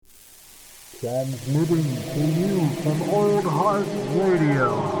Transmitting to you from Old Heart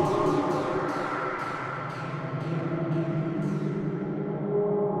Radio.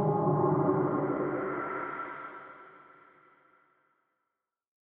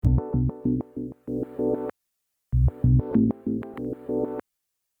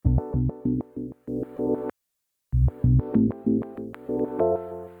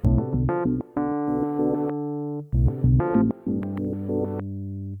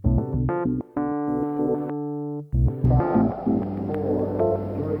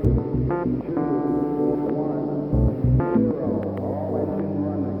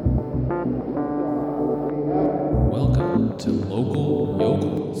 Welcome to Local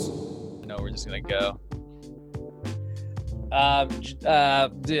Yokels. No, we're just gonna go. Bad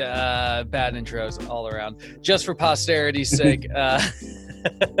intros all around. Just for posterity's sake, I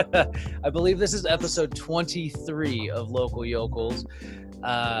believe this is episode 23 of Local Yokels.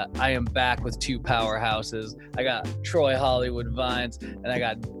 I am back with two powerhouses. I got Troy Hollywood Vines, and I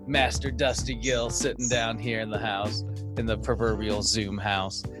got Master Dusty Gill sitting down here in the house, in the proverbial Zoom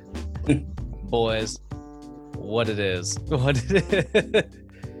house. Boys, what it is.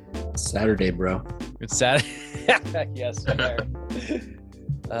 Saturday, bro. It's Saturday. Yes, fair.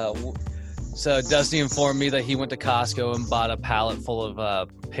 So Dusty informed me that he went to Costco and bought a pallet full of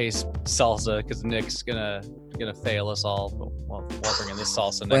paste salsa because Nick's gonna fail us all while bringing this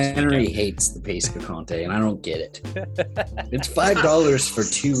salsa next Henry weekend. hates the paste picante, and I don't get it. It's $5 for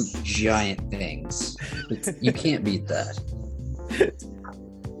two giant things. You can't beat that.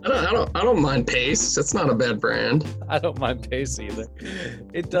 I don't mind Pace. It's not a bad brand. I don't mind paste either.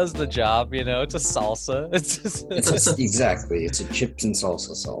 It does the job, you know. It's a salsa. Exactly. It's a chips and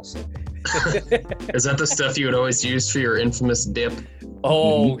salsa. Is that the stuff you would always use for your infamous dip?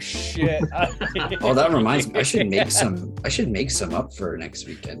 Oh shit! Oh, that reminds me. I should make some up for next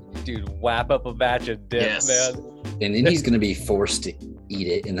weekend. Dude, whap up a batch of dip, Yes. man. And then he's going to be forced to eat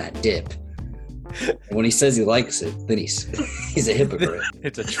it in that dip. And when he says he likes it, then he's a hypocrite.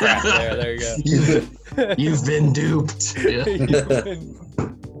 It's a trap there. There you go. You've been duped. Yeah.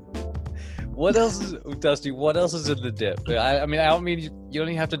 What else is, Dusty? What else is in the dip? I mean, I don't mean you don't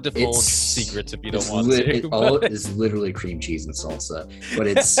even have to divulge It's- secrets if you It's don't want to. It all is literally cream cheese and salsa. But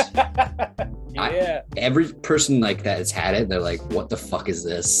it's Yeah. every person like that has had it. They're like, "What the fuck is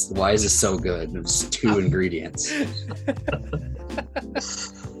this? Why is this so good?" And it's two ingredients.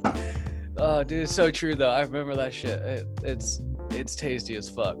 Oh, dude, it's so true though. I remember that shit. It's tasty as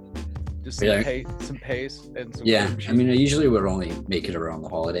fuck. Just some, Yeah. some paste and some Yeah, cream cheese. I mean, I usually would only make it around the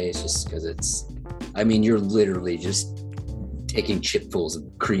holidays, just because it's. I mean, you're literally just taking chipfuls of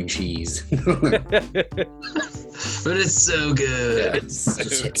cream cheese. But it's so good. It's so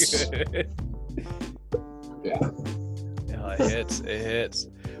Just hits. good. Yeah. Oh, it hits. It hits.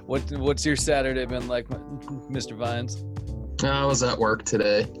 What's your Saturday been like, Mr. Vines? I was at work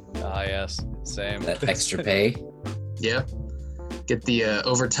today. Ah, yes, same. That extra pay. Yeah. Get the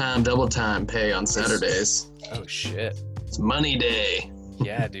overtime, double time pay on Saturdays. Oh shit. It's money day.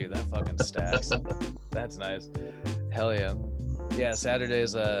 Yeah, dude, that fucking stacks. That's nice. Hell yeah. Yeah,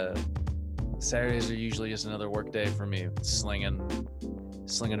 Saturdays are usually just another work day for me. Slinging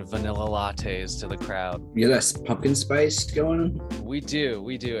vanilla lattes to the crowd. You got that pumpkin spice going? We do.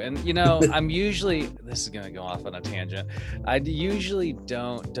 And you know, this is gonna go off on a tangent. I usually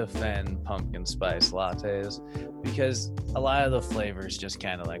don't defend pumpkin spice lattes because a lot of the flavors just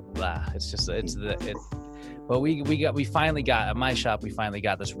kind of like blah. But we finally got at my shop. We finally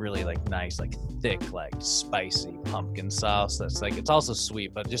got this really like nice, like thick, like spicy pumpkin sauce. That's like, it's also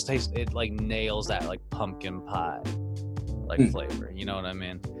sweet, but it just tastes, it like nails that like pumpkin pie like flavor. You know what I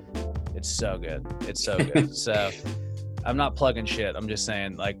mean? It's so good. It's so good. So I'm not plugging shit. I'm just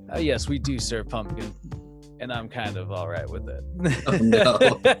saying like, yes, we do serve pumpkin, and I'm kind of all right with it. Oh no!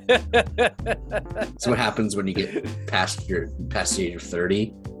 That's what happens when you get past the age of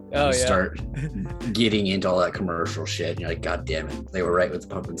 30. Oh You yeah. start getting into all that commercial shit, and you're like, "God damn it, they were right with the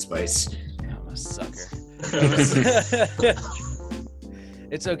pumpkin spice." I'm a sucker.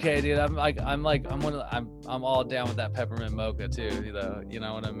 It's okay, dude. I'm all down with that peppermint mocha too. You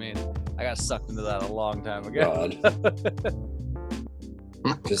know what I mean? I got sucked into that a long time ago.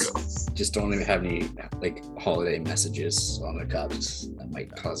 God. Just don't even have any like holiday messages on the cups. That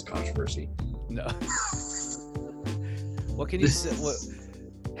might cause controversy. No. What can you say? What?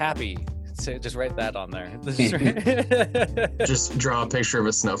 Happy. Say, just write that on there. Just draw a picture of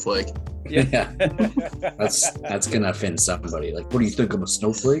a snowflake. Yeah. That's gonna offend somebody. Like, what do you think, I'm a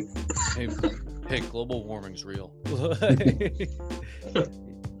snowflake? Hey, global warming's real.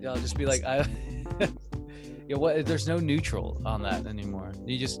 Yeah, I'll just be like, Yeah, what? There's no neutral on that anymore.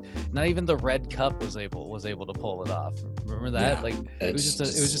 You just not even the red cup was able to pull it off. Remember that? Yeah, like it was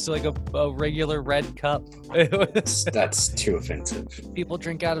just like a regular red cup. That's too offensive. People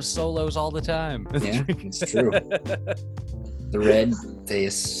drink out of Solos all the time. Yeah, it's true. The red,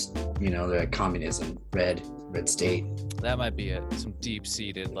 the communism, red state. That might be it. Some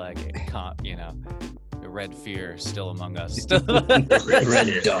deep-seated the red fear still among us.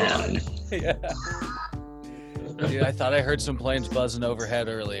 Red Dawn. Yeah. Dude, I thought I heard some planes buzzing overhead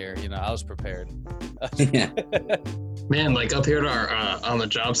earlier. I was prepared. Yeah. Man, like up here at our on the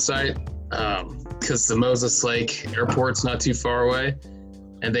job site, because the Moses Lake Airport's not too far away,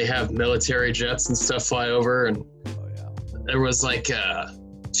 and they have military jets and stuff fly over, and Oh yeah. there was like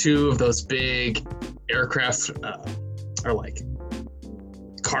 2 of those big aircraft or like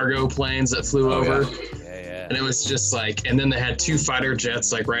cargo planes that flew over, Yeah. and it was just like, and then they had 2 fighter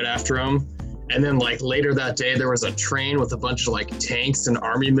jets like right after them. And then, like later that day, there was a train with a bunch of like tanks and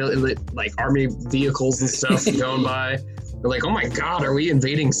army vehicles and stuff going by. They're like, "Oh my God, are we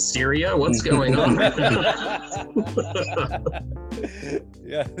invading Syria? What's going on?"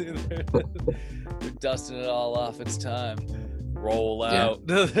 Yeah, they're dusting it all off. It's time. Roll Yeah. out.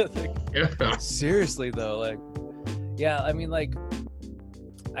 Yeah. Seriously though, like, yeah, I mean, like,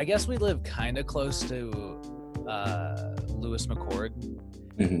 I guess we live kind of close to Lewis McCord.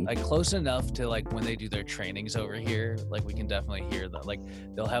 Mhm. Like close enough to like when they do their trainings over here, like we can definitely hear that. Like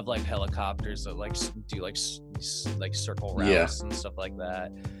they'll have like helicopters that like do like circle routes Yeah. and stuff like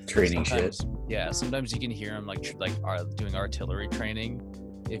that. Training shit. Sometimes, yeah, sometimes you can hear them doing artillery training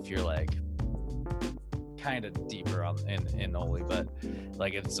if you're like kind of deeper in Oli, but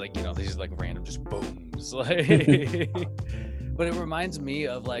like it's like these like random just booms like. But it reminds me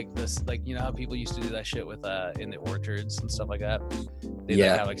of like this, like how people used to do that shit with in the orchards and stuff like that. They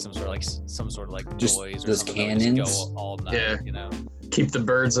Yeah. like, have like some sort of like Just noise or those something that would just cannons. go all night. Yeah. Keep the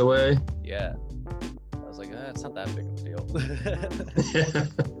birds away. Yeah. I was like, it's not that big of a deal.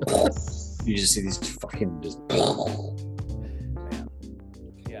 You just see these fucking just Man.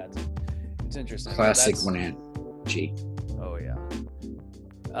 Yeah, it's interesting. classic That's- Wenatchee. Oh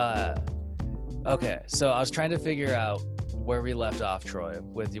yeah. Okay, so I was trying to figure out where we left off, Troy,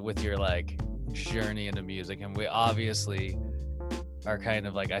 with your like journey into music, and we obviously are kind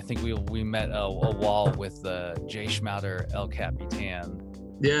of like, I think we met a wall with the Jay Schmouder El Capitan.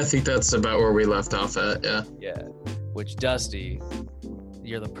 Yeah, I think that's about where we left off at. Yeah. Yeah, which Dusty,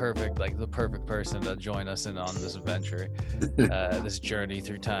 you're the perfect person to join us in on this adventure, this journey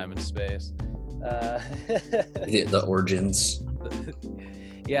through time and space. The origins.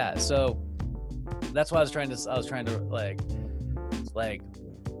 Yeah, so that's why I was trying to like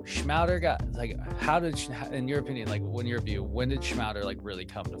Schmouder got like, how did, in your opinion, like when did Schmouder like really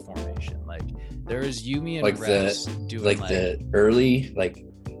come to formation? Like there is Yumi and Like Rex doing Like the early, like,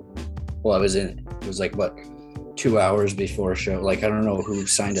 well, it was like what, 2 hours before a show. Like I don't know who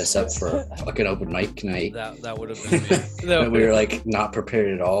signed us up for a fucking open mic night that would have been me. that we were like not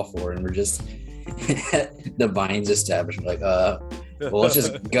prepared at all for, and we're just the Vines establishment like well, let's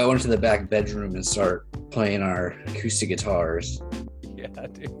just go into the back bedroom and start playing our acoustic guitars. Yeah,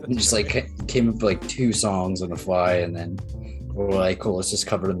 dude. And just like came up with like 2 songs on the fly, and then we're like, cool, let's just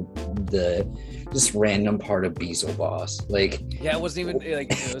cover this random part of Beazle Boss. Like, Yeah, it wasn't even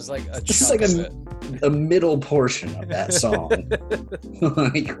like, it was like a just chunk like of it. a middle portion of that song.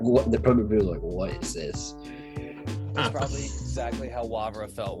 Like, what the probably was like, what is this? That's probably exactly how Wavra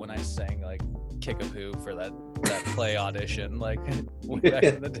felt when I sang like Kickapoo for that play audition, like way back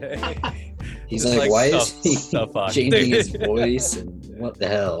in the day. He's Just like, why is the fuck? he changing his voice, and what the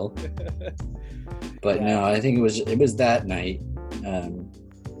hell? But Yeah. no, I think it was that night.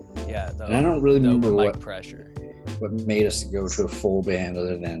 Yeah, And I don't really the remember mic what pressure. made us go to a full band,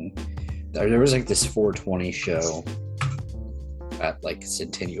 other than there was like this 420 show at like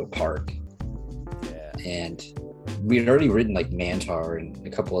Centennial Park, Yeah. and we had already written like Mantar and a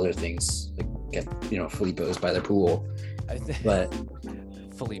couple other things, like Filippo's by the pool, I think but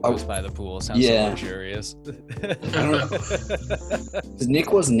Filippo's by the pool sounds yeah. so luxurious. I don't know. 'Cause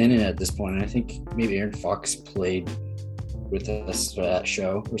Nick wasn't in it at this point, and I think maybe Aaron Fox played with us for that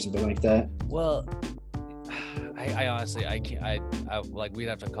show or something like that. Well, I honestly, I can't. I like, we'd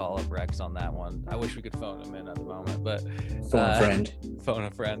have to call up Rex on that one. I wish we could phone him in at the moment, but Phone a friend. phone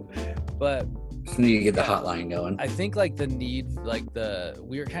a friend. But Just need to get the hotline going. I think like the need, like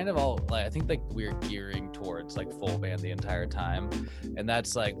we were kind of all like, I think like we were gearing towards like full band the entire time, and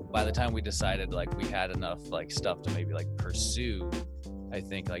that's like by the time we decided like we had enough like stuff to maybe like pursue, I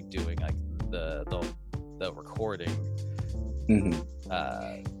think like doing like the recording.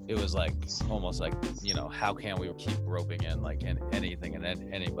 Mhm. It was like almost like, you know, how can we keep roping in like anything and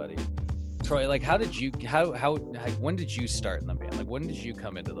anybody? Troy, like, how when did you start in the band? Like, when did you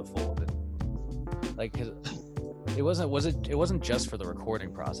come into the fold? And, like, 'cause it wasn't just for the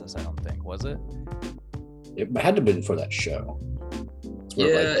recording process, I don't think, was it? It had to have been for that show.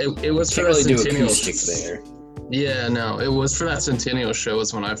 It was for Can't that really do Centennial acoustic there. Yeah, no, it was for that Centennial show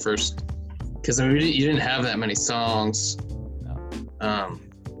was when I first, because I mean, you didn't have that many songs. No.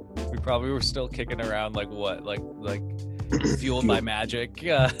 We probably were still kicking around like what, like Fueled by Magic.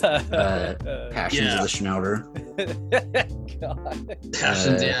 Passions Yeah. of the Schnauder. God.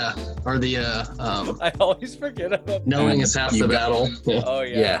 Passions, yeah, or the I always forget about Knowing that. is half You the got- battle. Yeah. Oh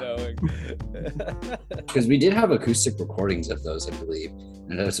Yeah. Knowing. Because we did have acoustic recordings of those, I believe.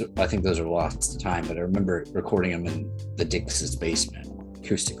 And I think those are lost to time, but I remember recording them in the Dix's basement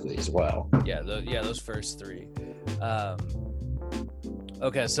acoustically as well. those first three.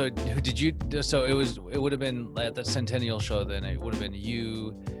 Okay, so did you? So it would have been at the Centennial show. Then it would have been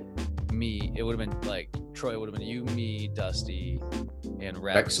you, me. It would have been like Troy. It would have been you, me, Dusty, and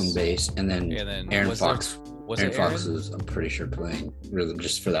Rex on bass, and then Aaron was Fox. Was Aaron it Fox was, I'm pretty sure, playing really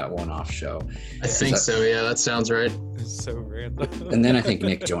just for that one-off show. I think so. Yeah, that sounds right. It's so random. And then I think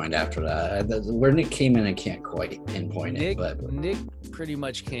Nick joined after that. Where Nick came in, I can't quite pinpoint it, but Nick pretty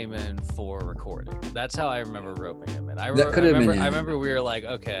much came in for recording. That's how I remember roping him in. I That could have been I him. remember we were like,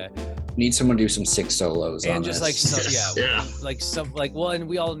 okay, need someone to do some 6 solos on and just like this. yeah, well, and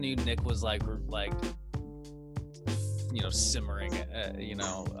we all knew Nick was like you know, simmering you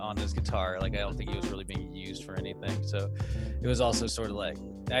know, on his guitar. Like, I don't think he was really being used for anything, so it was also sort of like,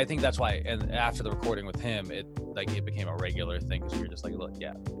 I think that's why. And after the recording with him, it became a regular thing, because we were just like, look,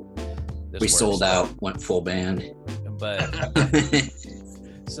 yeah, this We works. sold out, went full band. But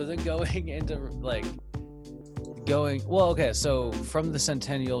so then going into okay, so from the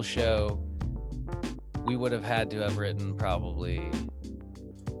Centennial show, we would have had to have written probably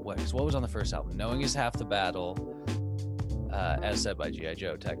what was on the first album? Knowing is Half the Battle, as said by G.I.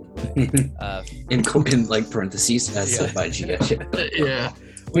 Joe, technically. in like parentheses, as said by G.I. Joe. Yeah.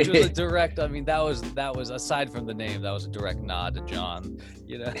 Which was a direct, I mean, that was aside from the name, that was a direct nod to John.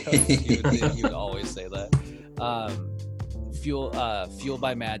 You know, he would always say that. Fueled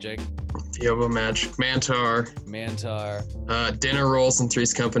by Magic, Yoba Magic, Mantar, Dinner Rolls and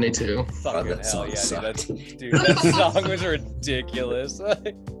Three's Company too. fucking that hell song yeah, sucked. dude, that song was ridiculous.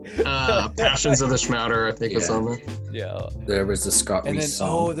 Passions of the Schmouder, I think was Yeah. on there. Yeah, There was the Scott and then Weiss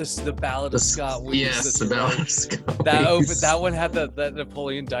song. the Ballad of Scott Weiss. Yes, that's the right. Ballad of Scott That Weiss. that one had that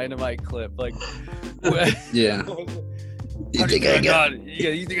Napoleon Dynamite clip, like. Yeah. You How do think I got Yeah,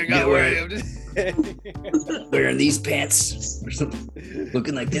 you think I Yeah, got where- where I am? wearing these pants or something,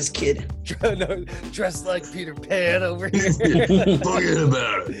 looking like this kid? Dressed like Peter Pan over here. Forget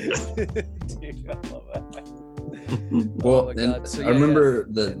about it. Dude, I love that. Well, Oh my and God. So, I yeah, remember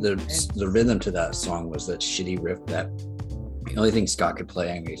the rhythm to that song was that shitty riff that the only thing Scott could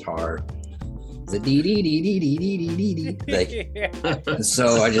play on guitar. The dee dee dee dee dee dee dee dee. Like, and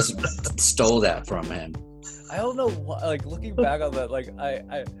so I just stole that from him. I don't know why, like, looking back on that, like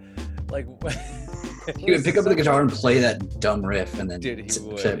I like He would pick up the guitar and play that dumb riff, and then Dude, he set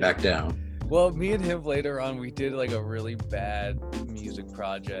would. it back down. Well, me and him later on, we did like a really bad music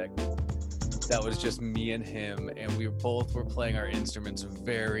project that was just me and him, and we both were playing our instruments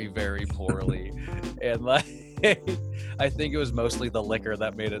very, very poorly. And like, I think it was mostly the liquor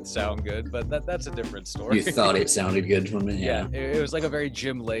that made it sound good, but that's a different story. You thought it sounded good from it, Yeah, yeah. it was like a very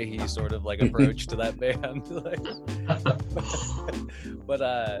Jim Leahy sort of like approach to that band.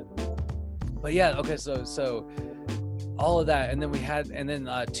 But yeah, okay, so all of that, and then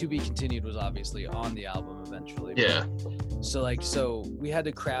To Be Continued was obviously on the album eventually. Yeah. So we had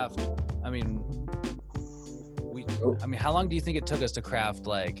to craft. I mean, how long do you think it took us to craft?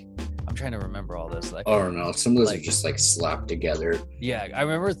 Like, I'm trying to remember all this. Like, I don't know. Some of those Like- are just like slapped together. yeah, I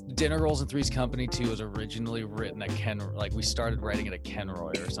remember Dinner Rolls and Three's Company 2 was originally written at we started writing it at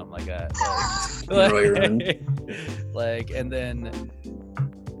Kenroy or something like that. Kenroy Run. Like, and then,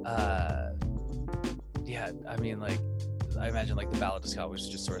 yeah, I mean, like, I imagine like the Ballad of Scott was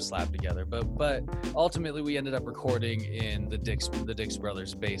just sort of slapped together, but ultimately we ended up recording in the Dix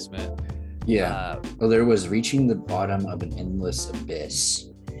Brothers basement. Yeah. Well, there was Reaching the Bottom of an Endless Abyss,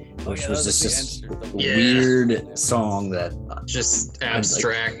 which yeah, was that just the this answer. Yeah. weird song that, Just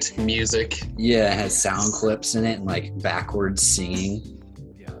abstract music. yeah, has sound clips in it and like backwards singing.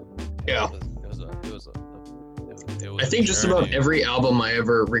 Yeah. It was I think just about every album I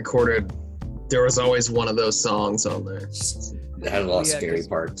ever recorded, there was always one of those songs on there. It had a lot of Yeah, scary 'cause-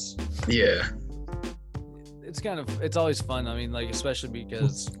 parts. Yeah. it's always fun. I mean, like, especially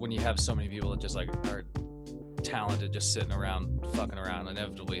because when you have so many people that just like are talented, just sitting around fucking around,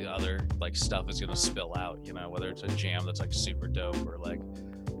 inevitably other like stuff is gonna spill out, you know, whether it's a jam that's like super dope or like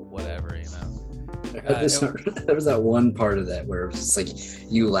whatever, you know. There was that one part of that where it was just like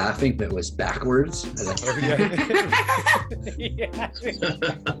you laughing, but it was backwards. I was like, Yeah.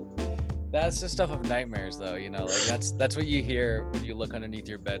 That's the stuff of nightmares, though. You know, like that's what you hear when you look underneath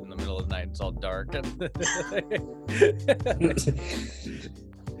your bed in the middle of the night. It's all dark.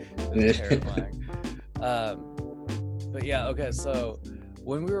 It's terrifying. But yeah, okay. So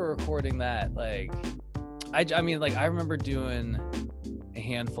when we were recording that, like, I mean, like, I remember doing a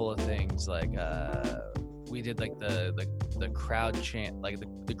handful of things. Like, we did like the crowd chant, like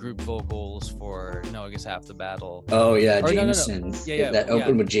the group vocals for No, I Guess Half the Battle. Oh yeah, Or, Jameson. no. Yeah, that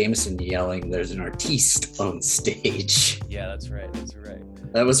opened with Jameson yelling, "There's an artiste on stage." Yeah, that's right.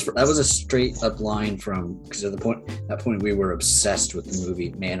 That was a straight up line from, because at that point we were obsessed with the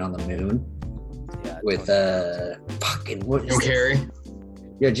movie Man on the Moon. Yeah. With fucking what is Jim Carrey.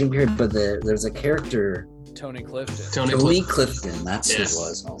 Yeah, Jim Carrey. But there's a character, Tony Clifton. Tony Clifton. That's who it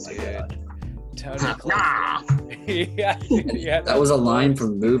was. Oh my Dude. god. Tony Clifton. yeah. That was a line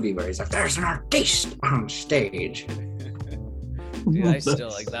from the movie where he's like, "There's an artiste on stage." Dude, I still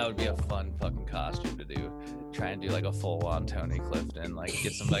like that would be a fun fucking costume to do. Try and do like a full on Tony Clifton, like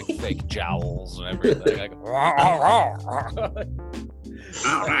get some like fake jowls and everything. Like,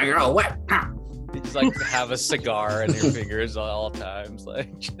 you just like have a cigar in your fingers at all times. Like,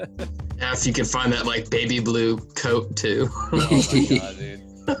 Yeah, if you can find that like baby blue coat too. oh my god,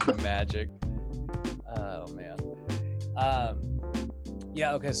 dude, magic. Oh man.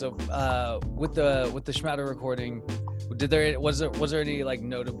 Yeah. Okay. So with the Schmatter recording, was there any like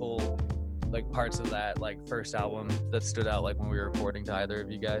notable like parts of that like first album that stood out like when we were recording to either of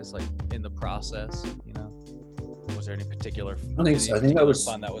you guys, like in the process, you know? Was there any particular I think so. I think that was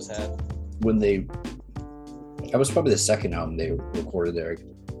fun that was had when that was probably the second album they recorded there.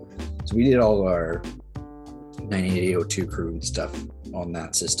 So we did all our 9802 crew and stuff on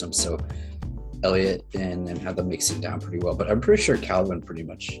that system. So Elliot and them had the mixing down pretty well, but I'm pretty sure Calvin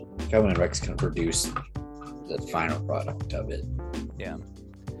and Rex kind of produced the final product of it. Yeah.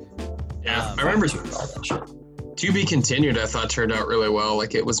 Yeah, I remember all that shit. To Be Continued, I thought turned out really well.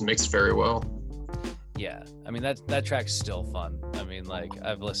 Like it was mixed very well. Yeah, I mean that track's still fun. I mean, like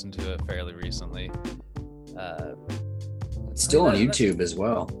I've listened to it fairly recently. It's still on YouTube as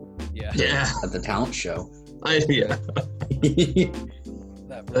well. Yeah. Yeah. At the talent show. Yeah.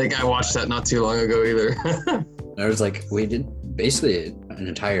 I think I watched that not too long ago either. There was like, we did basically an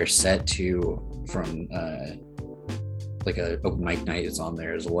entire set too from like a open mic night is on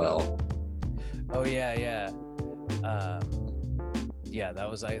there as well. Oh yeah. Yeah,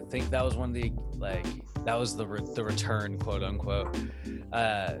 I think that was one of the like that was the return, quote unquote.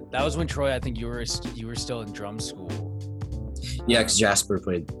 That was when Troy, I think you were still in drum school. Yeah, because Jasper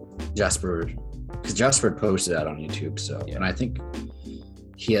posted that on YouTube. So Yeah. And I think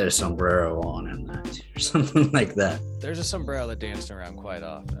he had a sombrero on in that or something like that. There's a sombrero that danced around quite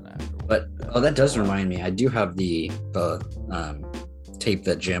often afterwards. But that does remind me. I do have the tape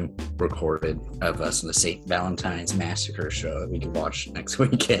that Jim recorded of us in the St. Valentine's Massacre show that we can watch next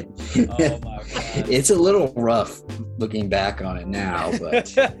weekend. Oh my god. It's a little rough looking back on it now,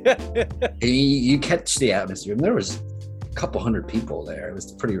 but you catch the atmosphere. And there was a couple hundred people there. It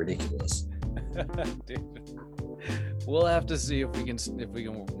was pretty ridiculous. Dude. We'll have to see if we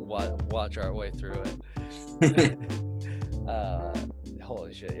can watch our way through it.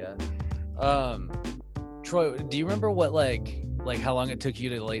 Holy shit, yeah. Troy, do you remember what like how long it took you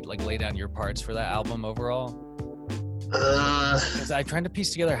to lay down your parts for that album overall? Because I'm trying to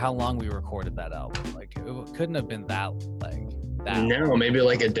piece together how long we recorded that album. Like it couldn't have been that No, long. maybe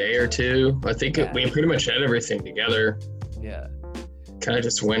like a day or two. I think we pretty much had everything together. Yeah. Kind of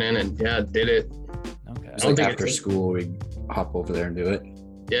just went in and did it. Okay. It's like after school, we'd hop over there and do it.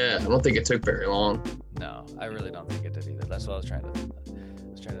 Yeah, I don't think it took very long. No, I really don't think it did either. That's what I was trying to think.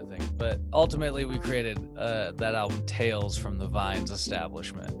 But ultimately, we created that album, Tales from the Vines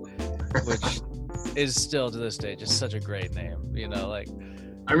Establishment, which is still to this day just such a great name. You know, like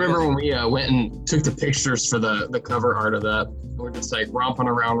I remember when we went and took the pictures for the cover art of that. We're just like romping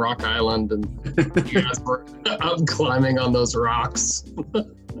around Rock Island, and you guys were up climbing on those rocks.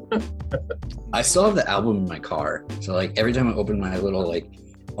 I still have the album in my car, so like every time I open my little like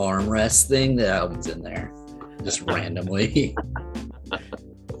armrest thing, the album's in there, just randomly.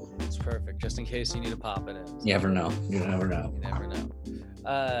 it's perfect, just in case you need to pop it in. You never know. You never know.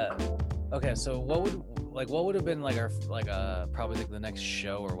 Okay, so what would have been like our probably like the next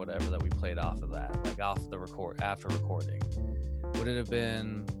show or whatever that we played off of that, like off the after recording? Would it have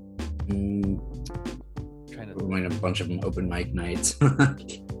been trying to We went a bunch of them open mic nights.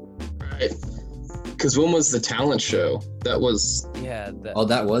 Right. Because when was the talent show? That was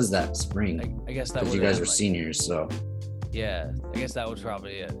That was that spring. I guess that Because would you guys were seniors, so Yeah, I guess that was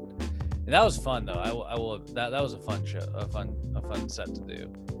probably it. And that was fun though. I will that was a fun show, a fun set to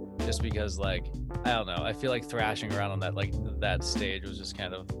do. Just because like I don't know, I feel like thrashing around on that stage was just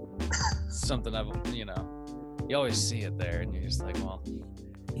kind of something you always see it there and you're just like, well,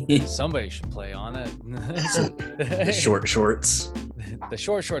 somebody should play on it. the short shorts. The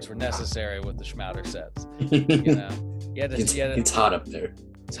short shorts were necessary with the Schmouter sets. It's hot up there.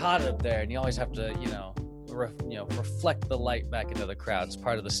 It's hot up there, and you always have to, reflect the light back into the crowd. It's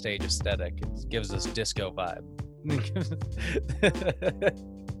part of the stage aesthetic. It gives us disco vibe.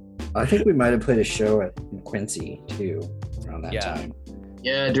 I think we might have played a show at Quincy too around that time.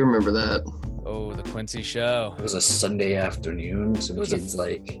 Yeah, I do remember that. Oh, the Quincy show. It was a Sunday afternoon. Some kids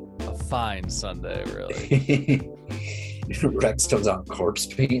a fine Sunday, really. Rex comes out corpse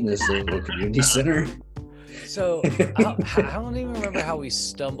paint in this little community center. So I don't even remember how we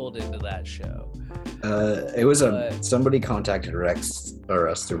stumbled into that show. It was somebody contacted Rex or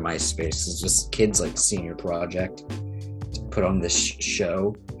us through MySpace. It's just kids like senior project to put on this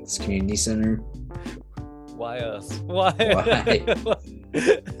show. This community center. Why us? Why? Why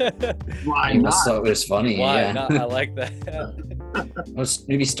You not? must thought it was funny. Why Yeah. not? I like that.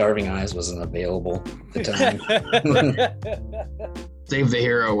 Maybe Starving Eyes wasn't available at the time. Save the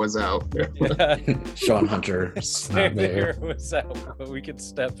Hero was out. Sean Hunter not there. Was out, but we could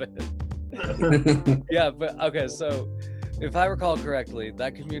step in. Yeah, but okay. So, if I recall correctly,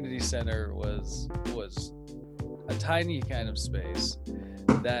 that community center was a tiny kind of space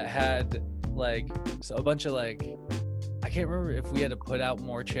that had a bunch of I can't remember if we had to put out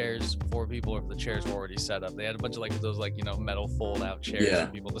more chairs for people or if the chairs were already set up. They had a bunch of those metal fold out chairs for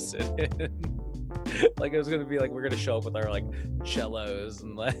people to sit in. It was gonna be we're gonna show up with our cellos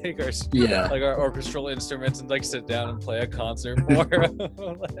and our orchestral instruments and sit down and play a concert for them.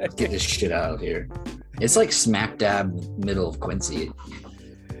 Get this shit out of here. It's smack dab middle of Quincy.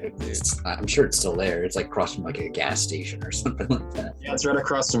 I'm sure it's still there. It's across from a gas station or something like that. Yeah, it's right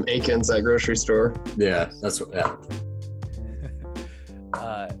across from Aiken's, that grocery store. Yeah, that's what. Yeah.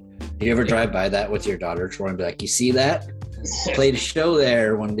 You ever drive by that with your daughter, Troy, and be like, "You see that? Played a show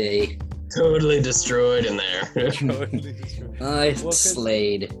there one day." Totally destroyed in there.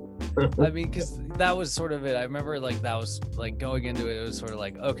 Slayed. I mean, because that was sort of it. I remember that was going into it. It was sort of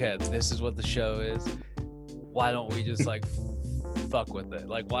okay, this is what the show is. Why don't we just fuck with it?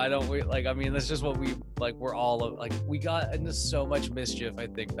 Why don't we I mean, that's just what we we're all we got into so much mischief, I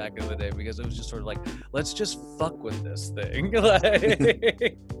think, back in the day, because it was just sort of let's just fuck with this thing.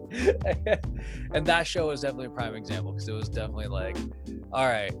 And that show was definitely a prime example, because it was definitely all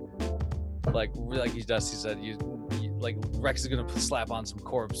right, Dusty said, you Rex is gonna slap on some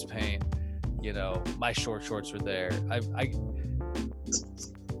corpse paint. My short shorts were there.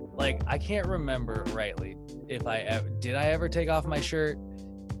 I can't remember rightly if I ever take off my shirt.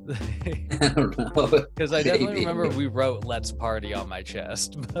 I don't know. Because I definitely remember we wrote "Let's Party" on my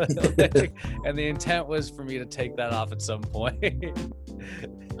chest, and the intent was for me to take that off at some point.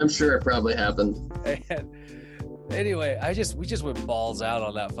 I'm sure it probably happened. And anyway, we just went balls out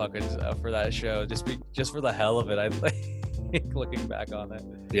on that fucking for that show, just for the hell of it. I think, looking back on it.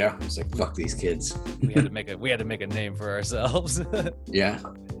 Yeah, it's fuck these kids. We had to make a name for ourselves. Yeah.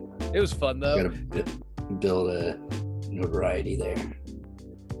 It was fun though. Gotta build a notoriety there.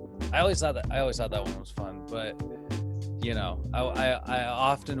 I always thought that one was fun, but I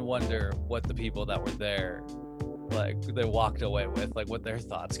often wonder what the people that were there they walked away with, what their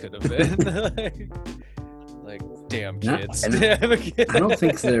thoughts could have been. Damn kids. I don't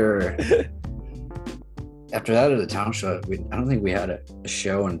think they're after that at the town show. I don't think we had a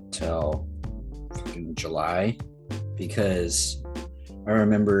show until fucking July, because I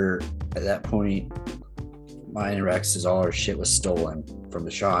remember at that point, mine and Rex's, all our shit was stolen from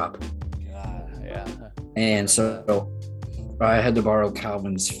the shop. God, yeah. And so I had to borrow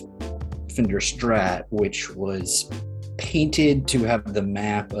Calvin's Fender Strat, which was painted to have the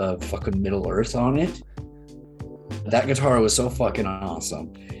map of fucking Middle Earth on it. That guitar was so fucking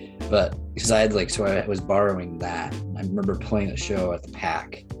awesome. But because I was borrowing that. I remember playing a show at the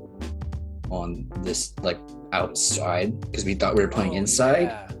Pack on this outside, because we thought we were playing inside.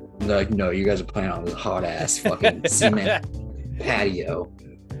 Yeah. And they're no, you guys are playing on this hot ass fucking cement patio.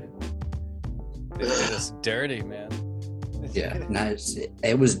 It's dirty, man. Yeah, nice.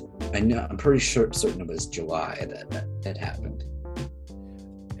 It was. I know. I'm pretty certain it was July that happened.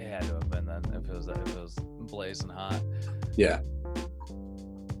 It had to have been then if it was blazing hot. Yeah.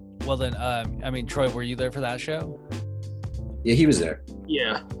 Well then, I mean, Troy, were you there for that show? Yeah, he was there.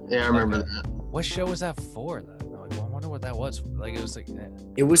 Yeah, I remember that. What show was that for? Then? Like, well, I wonder what that was. Like, it was like.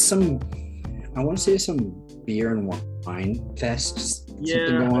 It was some. I want to say some beer and wine fest.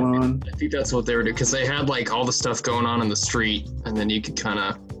 Something going on. I think that's what they were doing because they had like all the stuff going on in the street, and then you could kind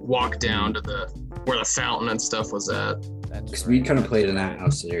of walk down to where the fountain and stuff was at. Because we kind of played in that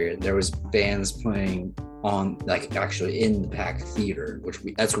house area. There was bands playing on, like, actually in the Pack Theater,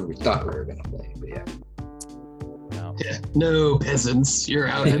 that's where we thought we were gonna play. But yeah. No. Yeah. No, peasants, you're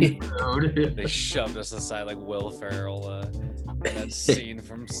out in the road. They shoved us aside like Will Ferrell. That scene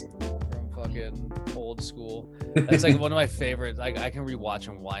from fucking Old School. That's like one of my favorites. Like I can rewatch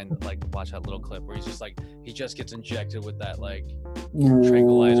and watch that little clip where he's just like he just gets injected with that like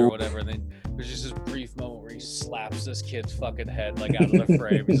tranquilizer or whatever, and then there's just this brief moment where he slaps this kid's fucking head like out of the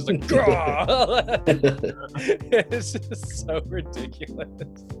frame. He's just like, "Gah!" It's just so ridiculous.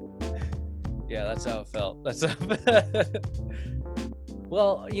 Yeah, that's how it felt. That's how.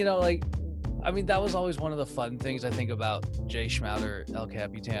 Well, you know, like. I mean, that was always one of the fun things I think about Jay Schmouder, El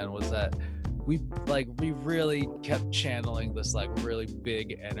Capitan, was that we really kept channeling this like really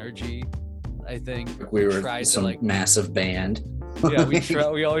big energy. I think we were some like massive band. Yeah,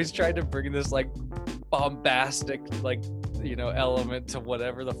 we always tried to bring this like bombastic like, you know, element to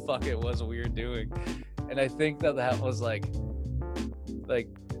whatever the fuck it was we were doing. And I think that was like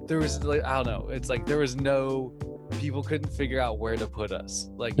there was like, I don't know, it's like there was no, people couldn't figure out where to put us.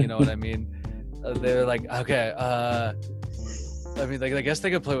 Like, you know what I mean? They're like, okay, I mean, like, I guess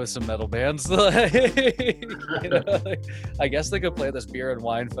they could play with some metal bands. Like, you know, like, I guess they could play this beer and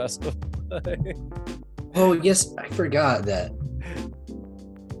wine festival. Oh, yes, I forgot that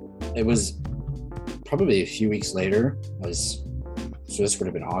it was probably a few weeks later. So this would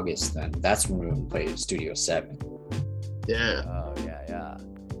have been August then. That's when we played Studio 7. Yeah. Oh, yeah.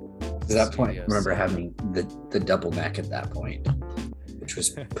 At that point, I remember having the double neck at that point, which was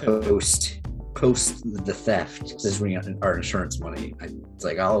post the theft. This is when we got our insurance money. It's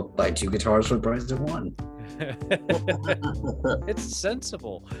like, I'll buy 2 guitars for the price of 1. It's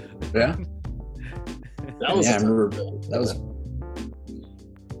sensible. Yeah. That was. Yeah, I remember that was.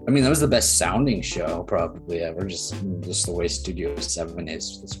 I mean, that was the best sounding show probably ever. Just the way Studio 7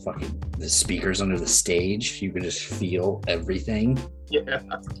 is. It's fucking the speakers under the stage. You could just feel everything. Yeah.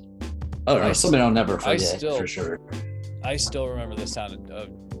 Oh, right. Something I'll never forget for sure. I still remember the sound of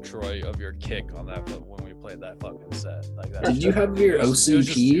Troy, of your kick on that when we played that fucking set. Like that. Did you have your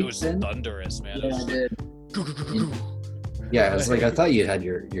OCP? It was thunderous, man. Yeah, I did. Yeah, I was like, I thought you had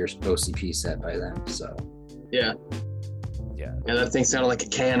your OCP set by then. So. Yeah. Yeah. Yeah, that thing sounded like a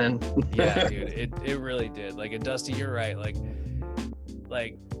cannon. Yeah, dude, it really did. Like, and Dusty, you're right. Like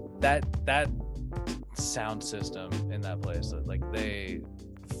that sound system in that place, like they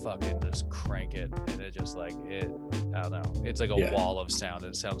fucking just crank it, and it just like I don't know, it's like a wall of sound.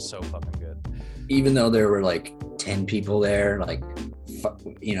 It sounds so fucking good. Even though there were like 10 people there, like,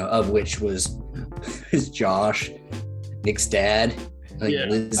 you know, of which was Josh, Nick's dad, like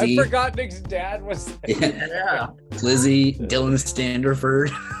Lizzie. I forgot Nick's dad was there. Yeah. Lizzie, Dylan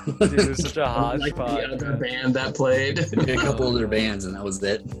Standerford. Dude, it was such a hodgepodge. Like the other band that played. A couple other bands, and that was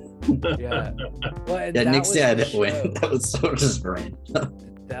it. Yeah. Well, and yeah, Nick's dad was went. That was so just random.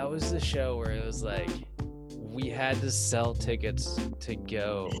 That was the show where it was like we had to sell tickets to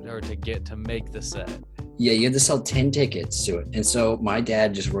go or to get to make the set. Yeah, you had to sell 10 tickets to it. And so my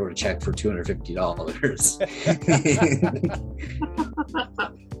dad just wrote a check for $250.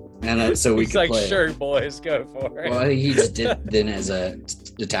 And so we He's could like, play. Sure, boys, go for it. Well, I think he just did then as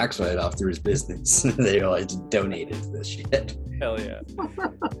the tax write-off through his business. They like donated to this shit. Hell yeah.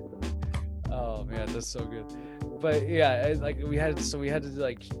 Oh man, that's so good. But yeah, like we had to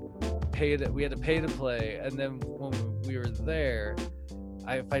like pay to play, and then when we were there,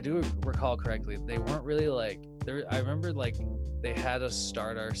 if I do recall correctly, they weren't really like there. I remember like they had us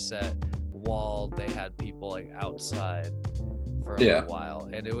start our set while they had people like outside for a little while,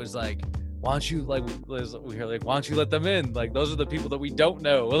 and it was like, why don't you like Liz, we were like, why don't you let them in? Like those are the people that we don't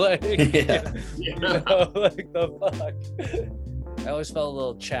know. Like, you know, like the fuck. I always felt a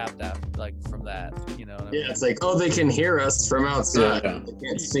little chapped after, like from that, you know what I mean? It's like, oh, they can hear us from outside. Yeah. They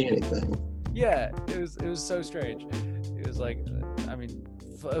can't see anything. Yeah, it was so strange. It was like, I mean,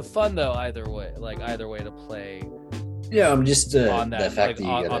 fun though either way to play. Yeah, I'm just on that, the fact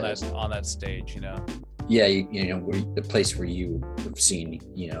like, that you on that stage, you know. yeah, you know, the place where you have seen,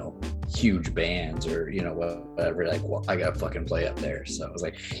 you know, huge bands or, you know, whatever, like, well, I gotta fucking play up there. So it was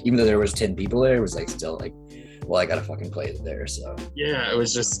like, even though there was 10 people there, it was like still like, well, I gotta fucking play there. So Yeah, it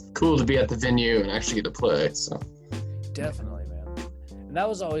was just cool to be at the venue and actually get to play. So Definitely, man. And that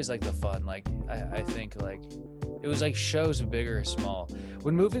was always like the fun. Like I think like it was like shows big or small.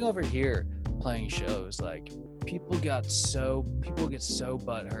 When moving over here, playing shows, like people get so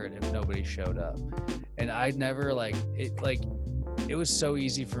butthurt if nobody showed up. And I'd never it was so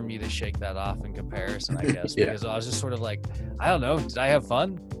easy for me to shake that off in comparison, I guess, Yeah. because I was just sort of like, I don't know, did I have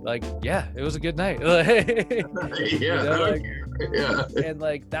fun? Like, yeah, it was a good night. yeah, know, I don't like- care. Yeah. And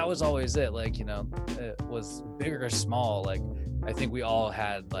like that was always it, like, you know, it was big or small, like I think we all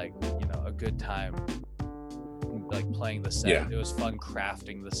had like, you know, a good time like playing the set. Yeah. It was fun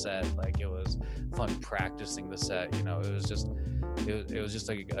crafting the set, like it was fun practicing the set, you know. It was just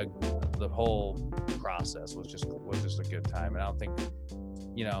like the whole process was just a good time. And I don't think,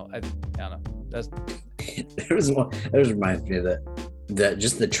 you know, I don't know, that's there was one that just reminds me of that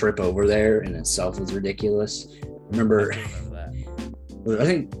just the trip over there in itself was ridiculous. Remember, I remember that. I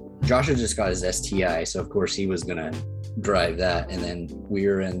think Josh had just got his STI, so of course he was gonna drive that, and then we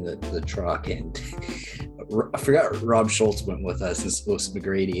were in the truck, and I forgot Rob Schultz went with us and Los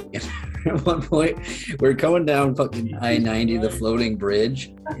McGrady. And at one point, we're going down fucking I-90, the floating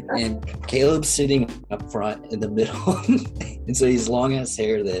bridge, and Caleb's sitting up front in the middle, and so he's long ass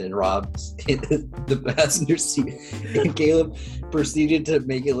hair then, and Rob's in the passenger seat, and Caleb proceeded to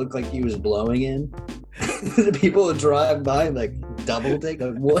make it look like he was blowing in. The people would drive by and like double take,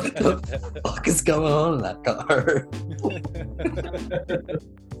 like, what the fuck is going on in that car?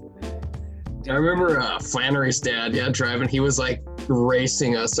 I remember Flannery's dad, driving. He was like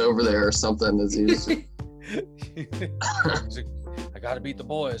racing us over there or something. As he was, He's like, I gotta beat the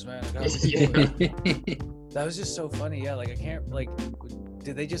boys, man. I gotta beat the boys. That was just so funny. Yeah, like I can't, like,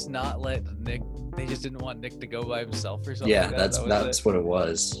 did they just not let Nick? They just didn't want Nick to go by himself or something. Yeah, like that? that's That was that's it? what it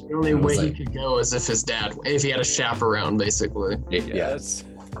was. the only It was way like- he could go is if his dad, if he had a chaperone, basically. Yeah, That's...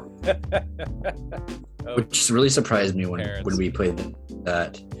 Oh, which really surprised me when Parents. we played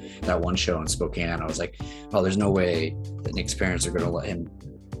that one show in Spokane. I was like, oh, there's no way that Nick's parents are going to let him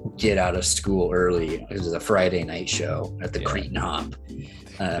get out of school early. It was a Friday night show at the Yeah. Cretan Hop.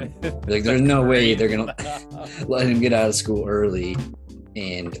 Like, there's no way they're going to let him get out of school early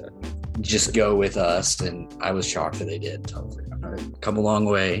and just go with us. And I was shocked that they did. So I was like, all right, come a long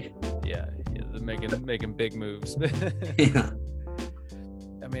way. yeah, they're making big moves. Yeah.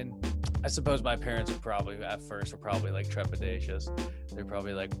 I mean, I suppose my parents at first were probably like trepidatious. They're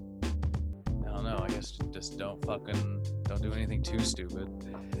probably like, I don't know, I guess just don't do anything too stupid.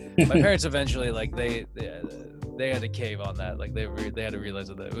 My parents eventually, like, they had to cave on that. Like they had to realize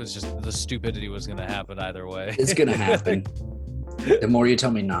that it was just the stupidity was going to happen either way. It's going to happen. The more you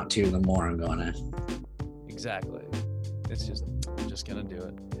tell me not to, the more I'm going to. Exactly. I'm just gonna do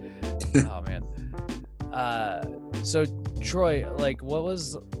it. Oh man. So Troy, like, what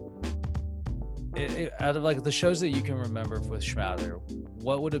was out of like the shows that you can remember with Schmatter,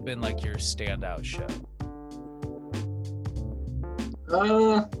 what would have been like your standout show?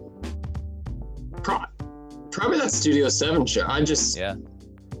 Probably that Studio 7 show. Yeah,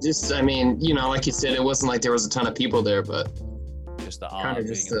 I mean, you know, like you said, it wasn't like there was a ton of people there, but just the awe Kinda of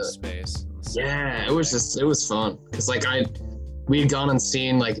being just in the the- space. and the sound yeah, and it was everything. it was fun. Cause like we had gone and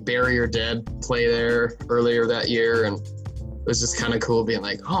seen like Bury Your Dead play there earlier that year, and it was just kind of cool being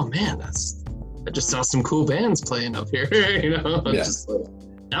like, oh man, I just saw some cool bands playing up here, you know? Yeah. Just like,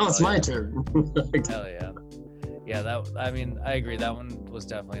 now it's Oh, my yeah. turn. Hell yeah. Yeah, I mean, I agree. That one was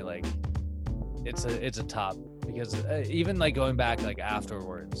definitely like, it's a top, because even like going back like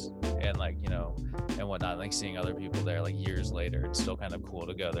afterwards and like, you know, and whatnot, like seeing other people there like years later, it's still kind of cool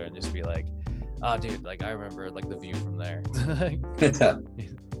to go there and just be like, oh dude, like I remember like the view from there.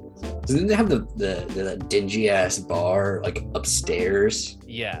 Didn't they have the dingy ass bar like upstairs?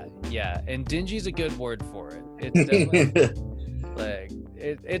 Yeah, and dingy's a good word for it. It's definitely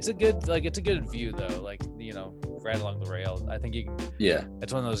like it's a good view though, like, you know, right along the rail. I think you can, Yeah,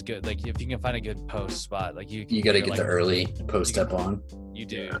 it's one of those good, like if you can find a good post spot, like you you got to you're, get the like, early post up on. You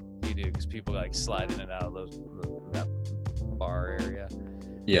do, because people like slide in and out of that bar area.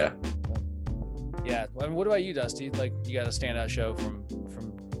 Yeah. Yeah. I mean, what about you, Dusty? Like, you got a standout show from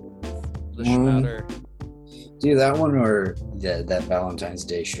the Mm. Schmatter? Dude, that one or that Valentine's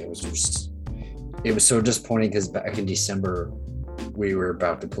Day show was just, it was so disappointing because back in December we were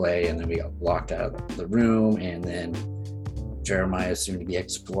about to play and then we got locked out of the room, and then Jeremiah's soon to be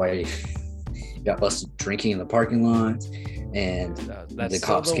ex-wife got busted drinking in the parking lot. and That's the still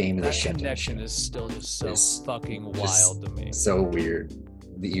cops came and they that shut down. connection is still just so It's fucking just wild to me. So weird.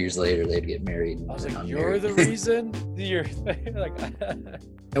 The years later, they'd get married. And I was like, I'm you're married. the reason. You're like,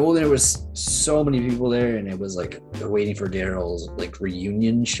 And well, there was so many people there, and it was like waiting for Daryl's like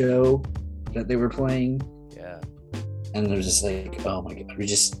reunion show that they were playing. yeah, And they're just like, oh my god,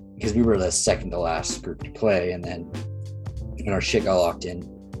 because we were the second to last group to play, and then when our shit got locked in,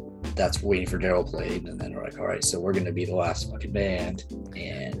 that's waiting for Daryl played, and then we're like, all right, so we're gonna be the last fucking band,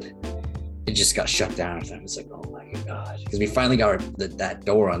 and it just got shut down. And I was like, oh my god, because we finally got that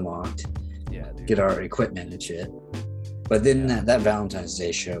door unlocked, yeah, dude. get our equipment and shit. But then that Valentine's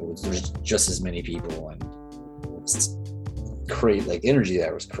Day show, there's just as many people, and it's crazy. Like energy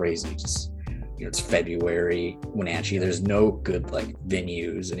there was crazy. Just it's February, Wenatchee. There's no good like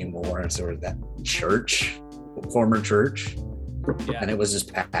venues anymore. Sort of that former church, Yeah. and it was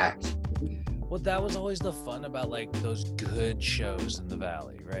just packed. Well, that was always the fun about like those good shows in the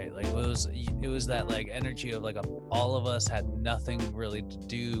Valley, right? Like it was that like energy of like all of us had nothing really to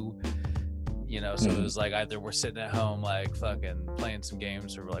do, so it was like either we're sitting at home like fucking playing some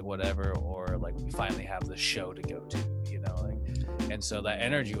games or like whatever, or like we finally have the show to go to, and so that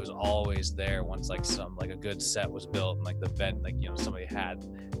energy was always there once like a good set was built and like the vent, like somebody had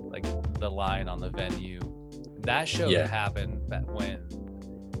like the line on the venue. That show happened when,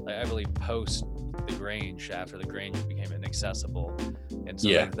 like, I believe post the Grange, after the Grange became inaccessible, and so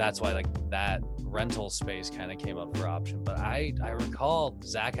like, that's why like that rental space kind of came up for option. But I recall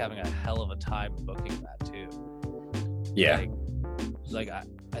Zach having a hell of a time booking that too. Like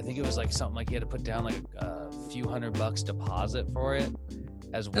I think it was like something like he had to put down like a few $100 deposit for it,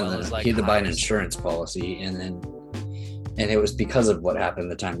 as well as like he had to buy an insurance policy, and it was because of what happened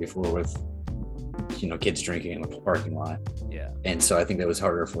the time before with kids drinking in the parking lot. Yeah. And so I think that was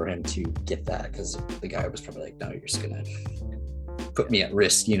harder for him to get that, because the guy was probably like, no, you're just gonna put me at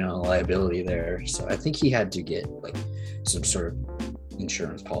risk, liability there. So I think he had to get like some sort of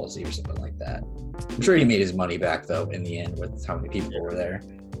insurance policy or something like that. I'm sure he made his money back though in the end with how many people were there.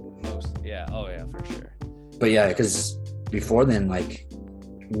 Yeah. Oh yeah, for sure. But yeah, because before then, like,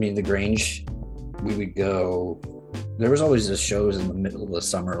 the Grange, we would go. There was always the shows in the middle of the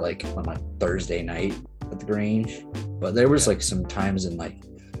summer, like on a Thursday night at the Grange. But there was like some times in like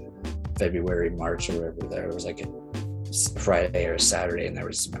February, March, or whatever. There was like a Friday or a Saturday, and there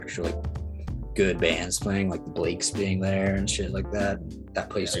was some actually like good bands playing, like the Blakes being there and shit like that. That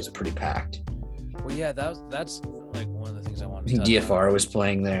place was pretty packed. Well, yeah, that's like one of the things I wanted I to think touch DFR on. was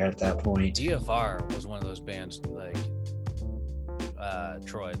playing there at that point. DFR was one of those bands like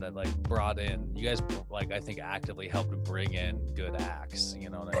Troy that like brought in, you guys like I think actively helped bring in good acts, you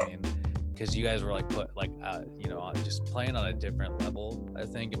know what I mean? Because you guys were like put like just playing on a different level, I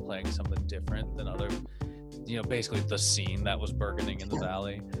think, and playing something different than other, basically the scene that was burgeoning in the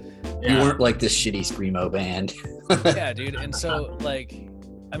Valley. You weren't like this shitty screamo band. Yeah, dude. And so like,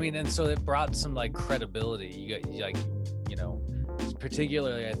 and so it brought some like credibility. You got like,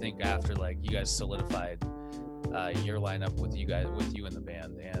 particularly I think after like you guys solidified your lineup with you in the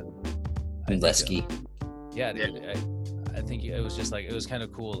band, and Lesky. Yeah, dude. I think it was just like, it was kind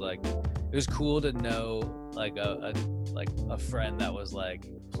of cool. Like it was cool to know like a friend that was like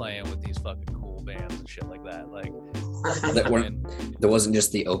playing with these fucking cool bands and shit like that. Like there wasn't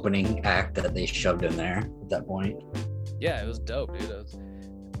just the opening act that they shoved in there at that point. Yeah, it was dope, dude. It was,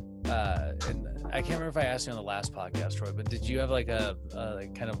 and I can't remember if I asked you on the last podcast, Troy, but did you have like a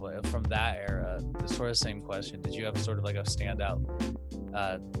like kind of like from that era, the sort of same question? Did you have sort of like a standout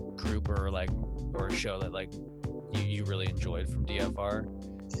group or a show that like you really enjoyed from DFR?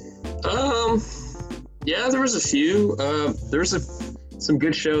 Yeah, there was a few. There was some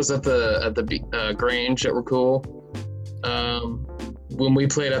good shows at the Grange that were cool. When we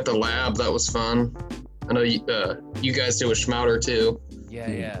played at the Lab, that was fun. I know you guys did with Schmouter too.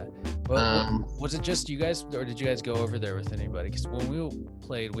 Yeah. Well, was it just you guys, or did you guys go over there with anybody? Because when we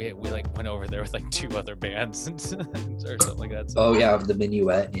played, we like went over there with like 2 other bands or something like that. So, oh yeah, the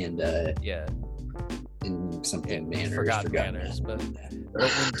Minuet and yeah, and something Manners. Forgotten Manners. But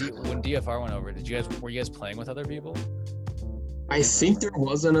when DFR went over, were you guys playing with other people? I think there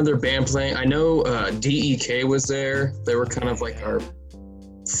was another band playing. I know DEK was there. They were kind of like our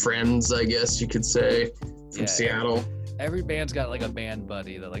friends, I guess you could say, from Seattle. Every band's got like a band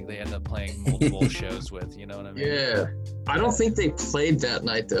buddy that like they end up playing multiple shows with, you know what I mean? Yeah. I don't think they played that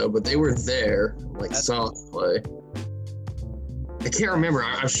night though, but they were there, like saw us play. I can't remember.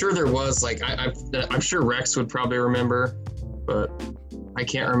 I'm sure there was like I'm sure Rex would probably remember, but I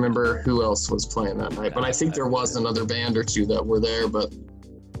can't remember who else was playing that night. But I think there was another band or two that were there, but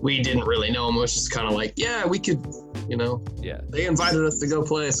we didn't really know them. It was just kind of like, yeah, we could, you know, Yeah. they invited us to go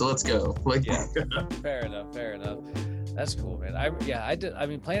play, so let's go. Like, Yeah. Fair enough. That's cool, man. I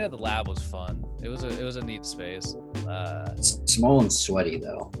mean, playing at the lab was fun. It was a neat space. It's small and sweaty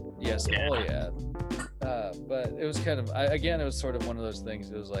though. Yes. Yeah. Oh yeah. But it was kind of again, it was sort of one of those things.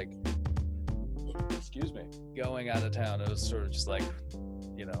 It was like, excuse me, going out of town. It was sort of just like,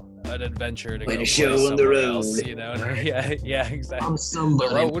 you know, an adventure to Way go to show play on the somewhere road. else, you know. Yeah, exactly. I'm The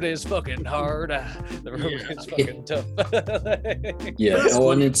somebody. road is fucking hard. The road Yeah. is fucking tough. Yeah. That's Oh,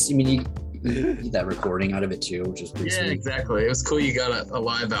 cool. and it's, I mean, you get that recording out of it too, which is pretty Yeah, sweet. exactly. It was cool. You got a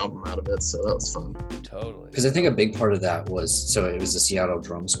live album out of it, so that was fun. Totally. Because I think a big part of that was, so it was the Seattle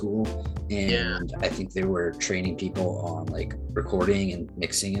Drum School, and Yeah. I think they were training people on like recording and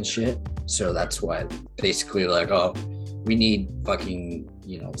mixing and shit. So that's why basically like, oh, we need fucking,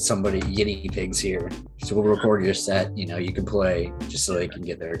 you know, somebody guinea pigs here. So we'll record your set, you know, you can play just so they can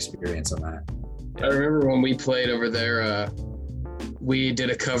get their experience on that. I remember when we played over there, we did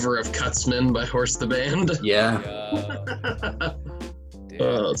a cover of Cutsman by Horse the Band. Yeah. Dude.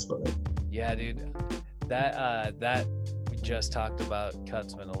 Oh, that's funny. Yeah, dude. That we just talked about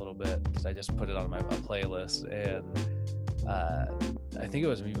Cutsman a little bit because I just put it on my playlist, and I think it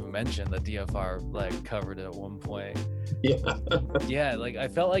was even mentioned that DFR like covered it at one point. Yeah. Yeah, like I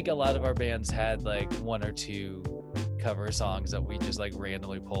felt like a lot of our bands had like one or two cover songs that we just like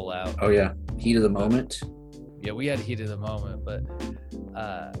randomly pull out. Oh yeah. Heat of the moment. Yeah, we had Heat of the Moment, but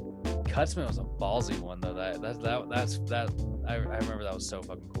Cutsman was a ballsy one though. I remember that was so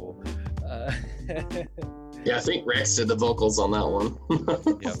fucking cool. Yeah, I think Rex did the vocals on that one.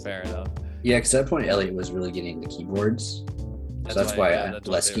 Yeah, fair enough. Yeah, because at that point Elliot was really getting into keyboards. So that's why yeah, that's why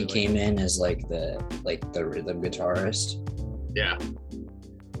they Lesky were, came in as like the rhythm guitarist. Yeah.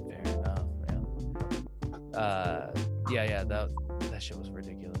 Fair enough, man. Yeah, that shit was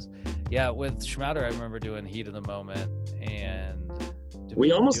ridiculous. Yeah, with Schmouder, I remember doing Heat of the Moment, and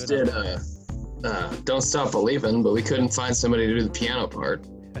We almost do did another- Don't Stop Believing, but we couldn't find somebody to do the piano part.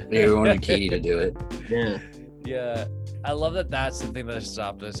 Yeah, we wanted Katie to do it. Yeah. Yeah, I love that. That's the thing that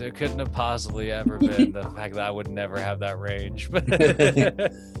stopped us. It couldn't have possibly ever been the fact that I would never have that range. But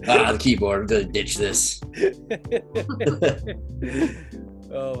The keyboard, I'm gonna ditch this.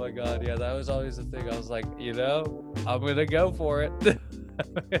 Oh my god, yeah, that was always the thing. I was like, you know, I'm gonna go for it.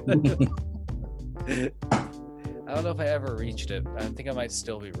 I don't know if I ever reached it. I think I might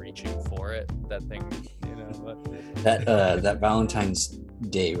still be reaching for it. That thing, you know. But That Valentine's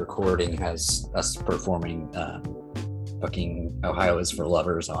Day recording has us performing fucking Ohio is for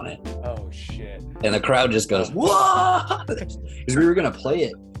Lovers on it. oh shit. And the crowd just goes, "What?" Because we were gonna play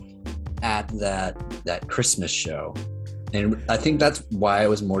it at that Christmas show. And I think that's why I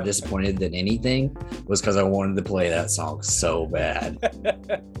was more disappointed than anything, was because I wanted to play that song so bad.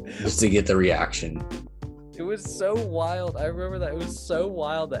 Just to get the reaction. It was so wild. I remember that it was so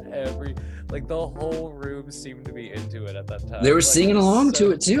wild that the whole room seemed to be into it at that time. They were Like, singing it was along so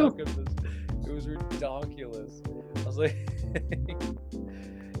to it, too. It was ridiculous. I was like,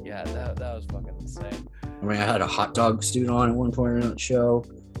 yeah, that was fucking insane. I mean, I had a hot dog suit on at one point in that show.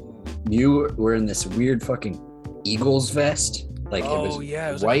 You were in this weird fucking Eagles vest. Like, it was yeah,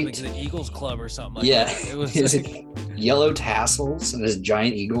 it was white. like the Eagles Club or something like Yeah. that. It was It's like, yellow tassels and this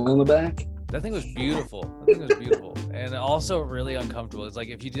giant eagle on the back. that thing was beautiful. That thing was beautiful. And also really uncomfortable. It's like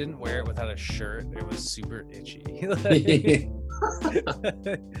if you didn't wear it without a shirt, it was super itchy.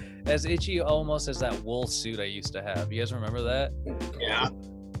 As itchy almost as that wool suit I used to have. You guys remember that? Yeah.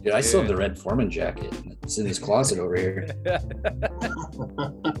 Dude, I still have the red Foreman jacket. It's in this closet over here.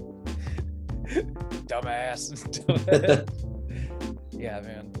 Dumbass. Yeah,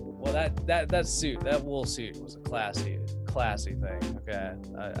 man. Well, that suit, that wool suit, was a classy thing. Okay,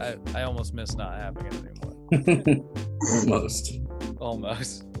 I almost miss not having it anymore.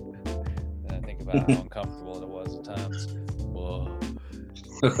 Almost. And I think about how uncomfortable it was at times. Whoa.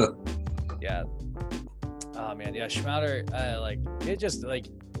 Yeah. Oh man, yeah. Schmouder, like it just like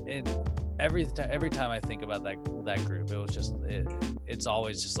it. Every time I think about that group, it was just it's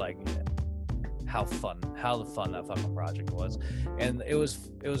always just like how fun that fucking project was. And it was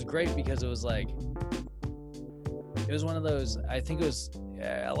great because it was like it was one of those, I think it was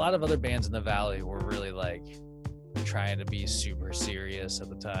a lot of other bands in the Valley were really like trying to be super serious at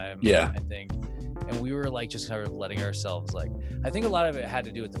the time. Yeah. I think. And we were like just kind of letting ourselves like, I think a lot of it had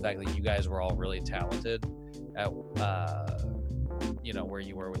to do with the fact that you guys were all really talented at you know, where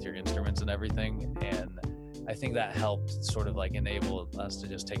you were with your instruments and everything. And I think that helped sort of like enable us to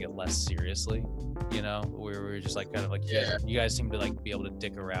just take it less seriously. You know, we were just like kind of like, Yeah. you guys seem to like be able to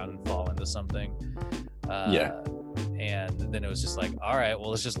dick around and fall into something. Yeah. and then it was just like, all right, well,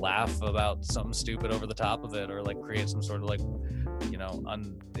 let's just laugh about something stupid over the top of it, or like create some sort of like, you know,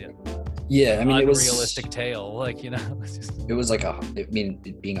 yeah, I mean, unrealistic tale, like, you know. It was like it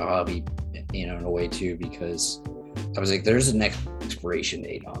being a hobby, you know, in a way too, because I was like, there's an expiration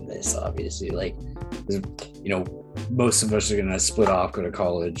date on this, obviously. Like, you know, most of us are gonna split off, go to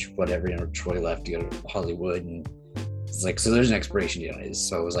college, whatever. You know, Troy left to go to Hollywood, and it's like, so there's an expiration date on it.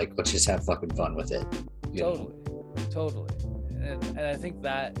 So I was like, let's just have fucking fun with it. Totally. And I think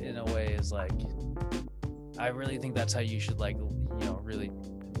that in a way is like, I really think that's how you should, like, you know, really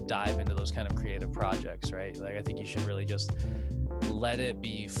dive into those kind of creative projects, right? Like, I think you should really just let it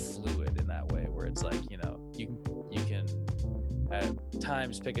be fluid in that way, where it's like, you know, you can at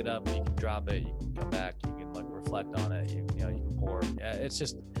times pick it up, you can drop it, you can come back, you can like reflect on it, you know, you can pour. Yeah, it's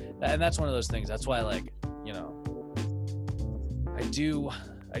just, and that's one of those things. That's why, like, you know, I do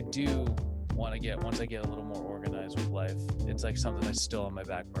want to get, once I get a little more organized with life, it's like something that's still on my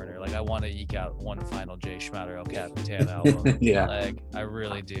back burner. Like, I want to eke out one final Jay Schmatter El Capitan album. Yeah, like, I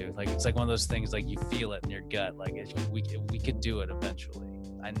really do. Like, it's like one of those things, like, you feel it in your gut, like, we could do it eventually.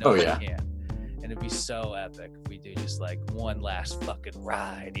 I know we can, and it'd be so epic if we do just like one last fucking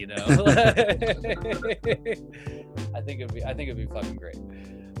ride, you know. I think it'd be fucking great.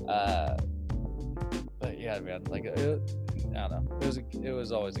 But yeah, man, like, I don't know, it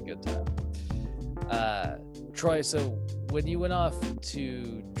was always a good time. Troy, so when you went off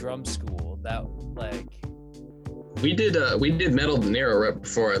to drum school, that, like, we did Metal De Niro right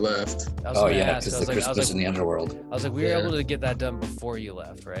before I left. Oh yeah, because the Christmas in the Underworld. I was like, we were able to get that done before you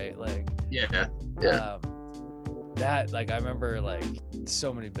left, right? Like, yeah. That, like, I remember, like,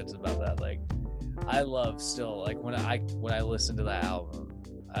 so many bits about that. Like, I love still, like, when I listen to that album,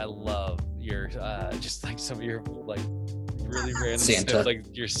 I love your just like some of your like really random Santa stuff, like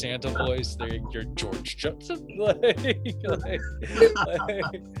your Santa voice, your George Judson, like,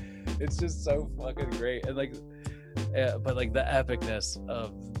 it's just so fucking great. And like, but like the epicness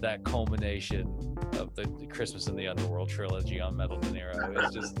of that culmination of the Christmas in the Underworld trilogy on Metal De Niro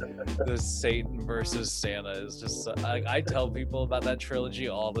is just the Satan versus Santa is just I tell people about that trilogy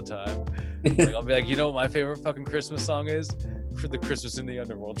all the time. Like, I'll be like, you know what my favorite fucking Christmas song is? For the Christmas in the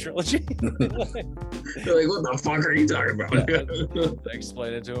Underworld trilogy. They're like, what the fuck are you talking about? I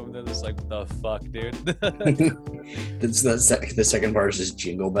explain it to them, and they're just like, the fuck, dude. The second part is just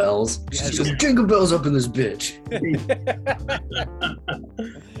Jingle Bells. Yeah, It's just Jingle Bells up in this bitch.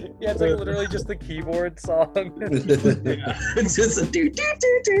 Yeah, it's like literally just the keyboard song. It's just a do.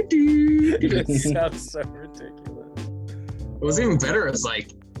 It sounds so ridiculous. It was even better. It was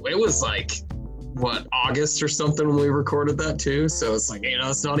like what, August or something when we recorded that too. So it's like, you know,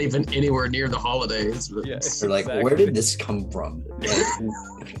 it's not even anywhere near the holidays. But yeah, they're like, where did this come from?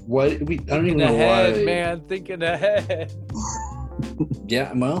 Like, I don't even know why. Man, thinking ahead.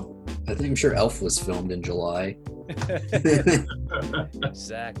 Yeah, well, I'm sure Elf was filmed in July.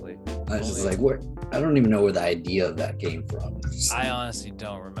 Exactly. I was just like, where? I don't even know where the idea of that came from. I honestly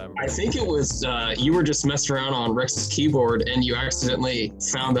don't remember. I think it was you were just messing around on Rex's keyboard and you accidentally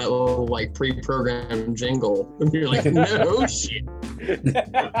found that little like pre-programmed jingle. And you're like, no shit.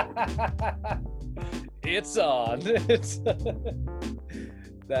 It's on.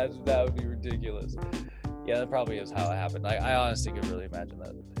 That would be ridiculous. Yeah, that probably is how it happened. I honestly could really imagine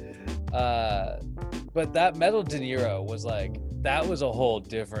that. But that Metal De Niro was like, that was a whole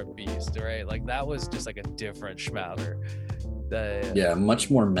different beast, right? Like, that was just like a different schmouter. Yeah,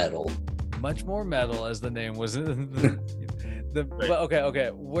 much more metal. Much more metal, as the name was. But okay.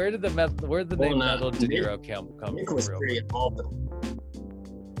 Where did the name Metal De Niro come Nick from? was pretty involved.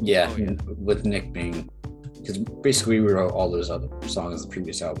 Yeah, Oh, yeah. with Nick being, because basically we wrote all those other songs on the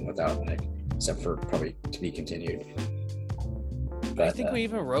previous album without Nick, except for probably To Be Continued. But, I think we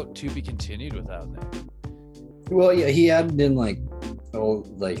even wrote To Be Continued without Nick. Well, yeah, he had been like,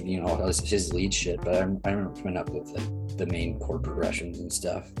 you know, his lead shit, but I remember coming up with the main chord progressions and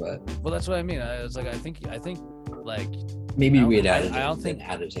stuff. But Well, that's what I mean. I was like, I think like, maybe we had I added don't think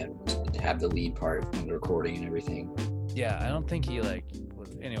him to have the lead part on the recording and everything. yeah, I don't think he like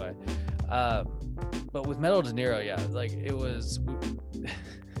was, anyway. But with Metal De Niro, yeah, like it was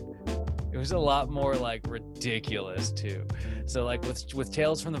a lot more like ridiculous too. So like with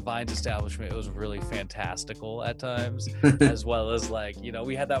Tales from the Vines Establishment, it was really fantastical at times, as well as like, you know,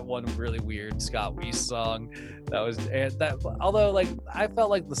 we had that one really weird Scott Weiss song although like I felt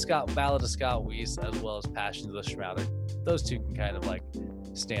like the Ballad of Scott Weiss as well as Passion of the Schmouter, those two can kind of like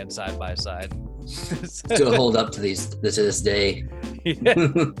stand side by side. Still hold up to this day.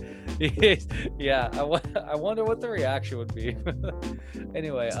 Yeah, I wonder what the reaction would be.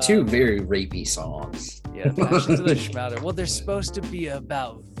 Anyway, Two very rapey songs. Yeah, Passion to the Schmouder. Well, they're supposed to be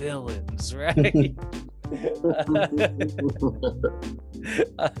about villains, right?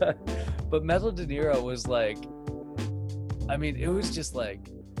 But Metal De Niro was like, I mean, it was just like,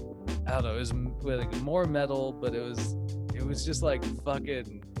 I don't know, it was like more metal, but it was just like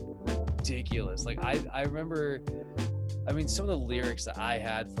fucking ridiculous. Like I remember, I mean, some of the lyrics that I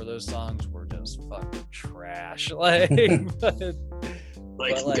had for those songs were just fucking trash. Like,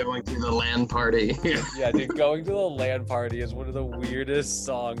 like going to the LAN party. Yeah, dude, going to the LAN party is one of the weirdest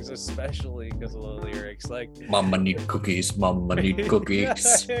songs, especially because of the lyrics. Like, Mama need cookies, mama need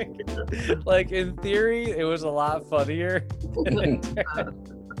cookies. Like, in theory, it was a lot funnier.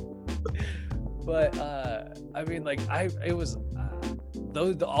 But I mean, like,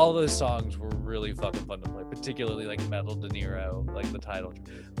 all those songs were really fucking fun to play, particularly like Metal De Niro, like the title,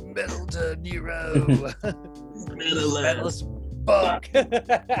 Metal De Niro. Metal as fuck.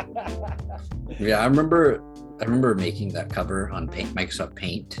 Yeah, I remember making that cover on Microsoft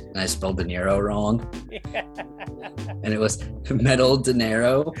Paint, and I spelled De Niro wrong, and it was Metal De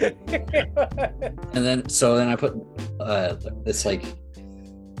Niro. And then I put this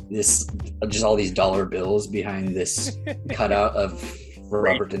just all these dollar bills behind this cutout of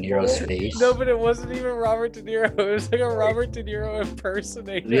Robert De Niro's face. No, but it wasn't even Robert De Niro. It was like a Robert De Niro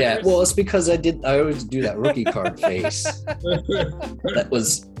impersonator. Yeah, well, it's because I always do that rookie card face. That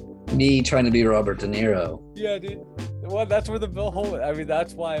was me trying to be Robert De Niro. Yeah, dude. Well, that's where the whole. I mean,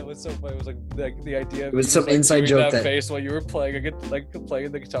 that's why it was so funny. It was like the idea. Of it was some inside joke that face while you were playing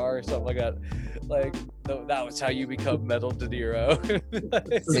playing the guitar or something like that. Like that was how you become Metal De Niro.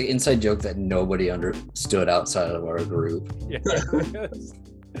 It's the inside joke that nobody understood outside of our group. Yeah,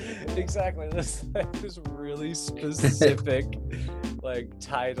 exactly. This really specific like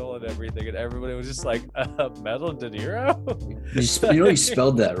title and everything, and everybody was just like, Metal De Niro. You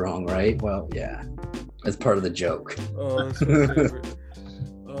spelled that wrong, right? Well, yeah, that's part of the joke. Oh, that's my favorite.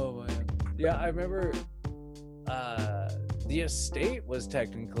 Oh man, yeah, I remember. The Estate was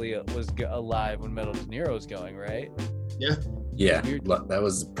technically alive when Metal De Niro was going, right? Yeah. Yeah, that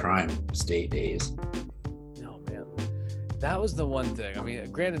was prime Estate days. Oh man, that was the one thing. I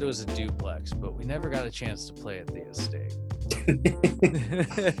mean, granted it was a duplex, but we never got a chance to play at the Estate.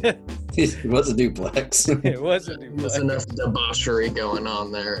 It was a duplex. It was a duplex. There's enough debauchery going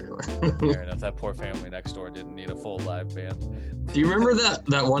on there anyway. Fair enough. That poor family next door didn't need a full live band. Do you remember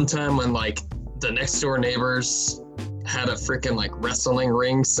that one time when like the next door neighbors had a freaking like wrestling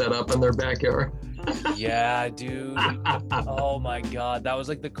ring set up in their backyard? Yeah, dude. Oh my god, that was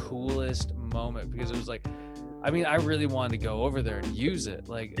like the coolest moment because it was like, I mean, I really wanted to go over there and use it.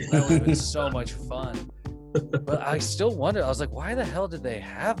 Like, that would have been so much fun. But I still wonder. I was like, why the hell did they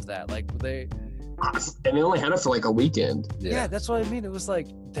have that? Like, and they only had it for like a weekend. Yeah, that's what I mean. It was like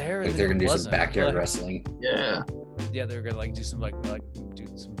there. Like they're gonna do some backyard wrestling. Yeah. Yeah, they were gonna like do some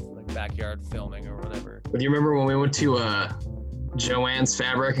backyard filming or whatever. But do you remember when we went to Joann's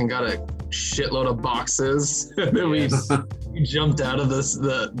Fabric and got a shitload of boxes? And then we jumped out of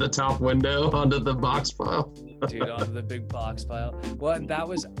the top window onto the box pile. Dude, onto the big box pile. Well, and that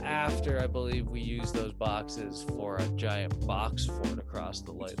was after I believe we used those boxes for a giant box fort across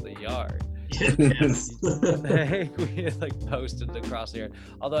the yard. Yes. We like posted across the yard.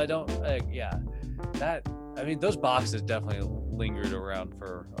 Although I don't, I mean, those boxes definitely lingered around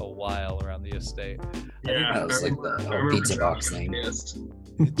for a while around the estate. Yeah, that was like the whole pizza box thing.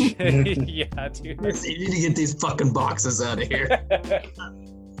 Yeah, dude. You need to get these fucking boxes out of here.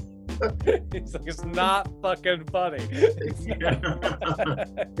 It's like, it's not fucking funny.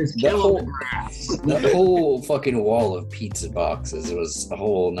 That whole fucking wall of pizza boxes was a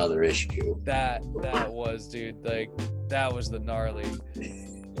whole nother issue. That was, dude. Like, that was the gnarly.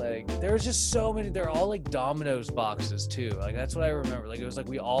 Like, there was just so many. They're all like Domino's boxes too. Like, that's what I remember. Like, it was like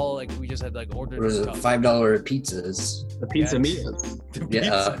we just had like ordered. There was $5 pizzas. The pizza mias.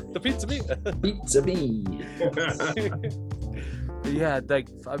 The pizza meat. Pizza me. Yeah, like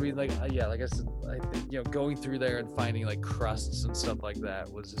I mean, like like I said, I think, going through there and finding like crusts and stuff like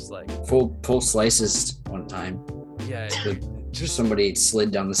that was just like full slices one time. Yeah, just somebody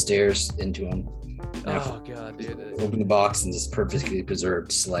slid down the stairs into them. Oh god, dude! Open the box and this perfectly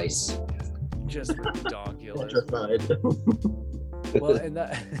preserved slice. Just ridiculous. Well, and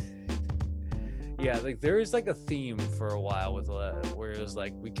that. Yeah, like there was like a theme for a while with where it was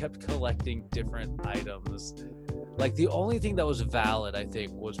like we kept collecting different items. Like the only thing that was valid, I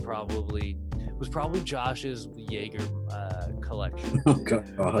think, was probably was probably Josh's Jaeger collection. Oh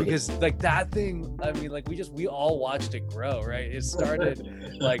god. Because like that thing, I mean, like we all watched it grow, right? It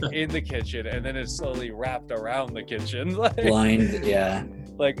started like in the kitchen and then it slowly wrapped around the kitchen. Like, Blind, yeah.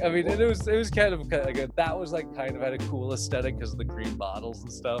 like I mean, and it was kind of like that was like kind of had a cool aesthetic because of the green bottles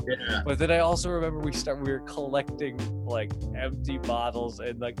and stuff. Yeah. But then I also remember we were collecting like empty bottles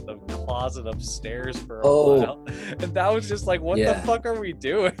in like the closet upstairs for a while, and that was just like, what the fuck are we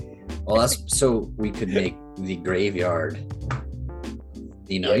doing? Well, that's so we could make the graveyard.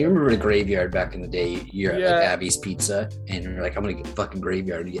 You know, you remember the graveyard back in the day? You're at like Abby's Pizza, and you're like, I'm gonna get fucking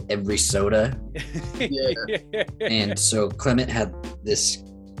graveyard to get every soda. Yeah. And so Clement had this.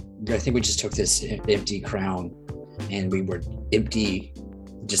 I think we just took this empty crown, and we were empty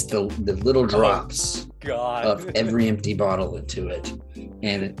just the little drops of every empty bottle into it,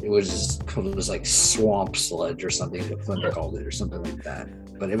 and it was like swamp sludge or something. What Clement called it, or something like that.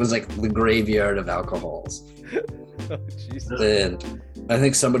 But it was like the graveyard of alcohols. Oh, Jesus. And I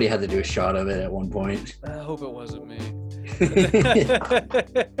think somebody had to do a shot of it at one point. I hope it wasn't me.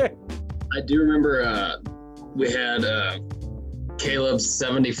 I do remember we had Caleb's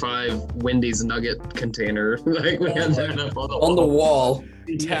 75 Wendy's nugget container. Like we had that up on the wall.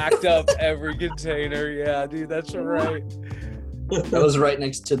 Tacked up every container. Yeah, dude, that's right. That was right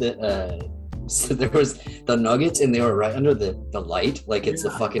next to the so there was the nuggets, and they were right under the light, like it's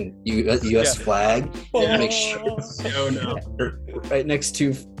the fucking U.S. flag. Yeah. Make sure. Oh no! Right next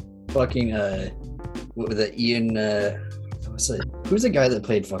to fucking Ian. Who's the guy that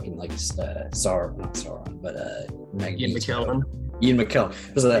played fucking like not Sauron, but Ian McKellen. Ian McKellen.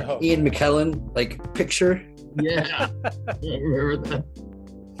 Was that Ian McKellen like picture? Yeah, I remember that.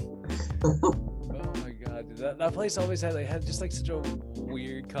 Oh my god, dude. That place always had just like such a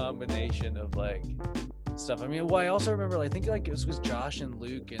weird combination of like stuff. I mean, well, I also remember, I think like it was Josh and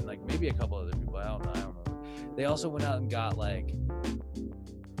Luke and like maybe a couple other people. I don't remember. They also went out and got like,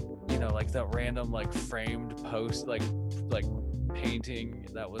 you know, like that random like framed post like painting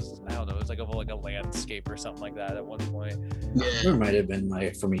that was, I don't know, it was like a landscape or something like that at one point. Yeah, it might have been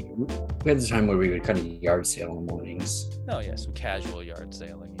like for me. We had the time where we would kind of yard sale in the mornings. Oh yeah, some casual yard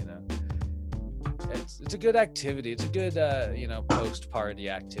sailing, you know. It's a good activity. It's a good post-party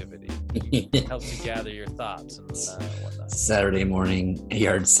activity. It helps you gather your thoughts and whatnot. Saturday morning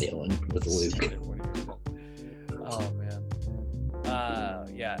yard sailing with Luke. Oh man.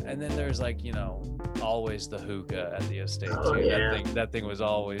 Yeah, and then there's like, you know, always the hookah at the estate too. Oh, yeah. That thing was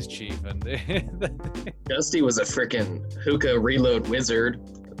always cheap, and Dusty was a freaking hookah reload wizard.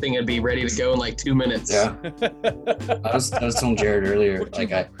 The thing would be ready to go in like 2 minutes. Yeah. I was telling Jared earlier,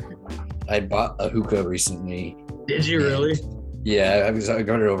 like I bought a hookah recently. Did you really? Yeah, I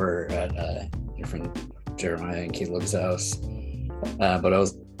got it over at different Jeremiah and Caleb's house.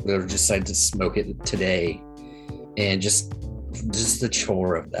 But we decided to smoke it today, and just the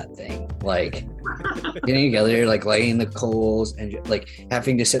chore of that thing, like getting together, like lighting the coals, and like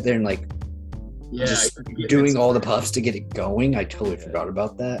having to sit there and like just doing all the puffs to get it going. I totally forgot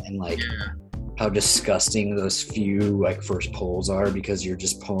about that, and like how disgusting those few like first pulls are, because you're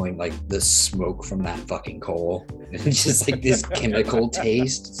just pulling like the smoke from that fucking coal. It's just like this chemical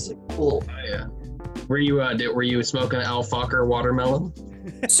taste. It's like, cool. Oh, yeah. Were you smoking an Al Fokker watermelon?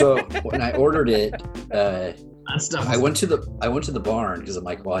 So when I ordered it, that stuff. I went to the barn because I'm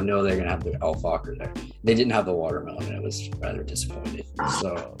like, well, I know they're gonna have the Al Fokker there. They didn't have the watermelon, and I was rather disappointed.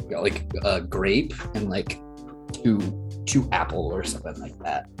 So I got like a grape and like two apple or something like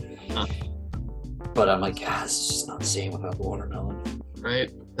that. But I'm like, this is just not the same without the watermelon.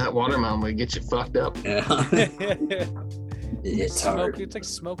 Right, that watermelon would get you fucked up. Yeah. It's hard. It's like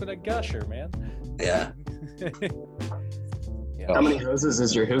smoking a gusher, man. Yeah. Yeah. How many hoses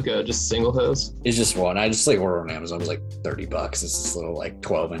is your hookah? Just single hose? It's just one. I just like ordered on Amazon. It was like $30. It's this little like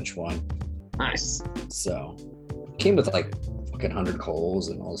 12-inch one. Nice. So it came with like fucking 100 coals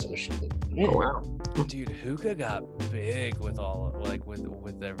and all this other shit. Yeah. Oh wow. Dude, hookah got big with all like with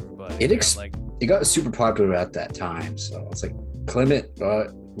everybody. It got super popular at that time. So it's like Clement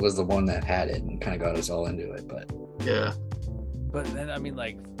was the one that had it and kind of got us all into it. But yeah. But then I mean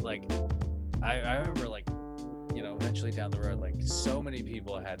like I remember like, you know, eventually down the road, like so many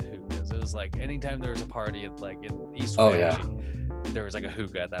people had hookahs. It was like anytime there was a party in East Wenatchee, there was like a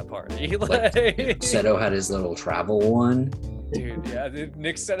hookah at that party. like Seto had his little travel one. Dude, yeah.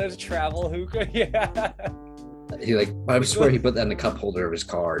 Nick said a travel hookah. Yeah. He like, I swear he put that in the cup holder of his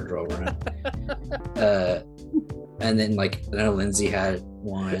car and drove around. And then like Lindsay had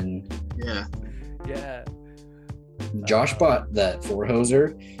one. Yeah. Yeah. Josh bought that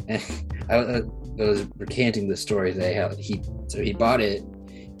 4-hoser, and I was recanting the story they had. He bought it,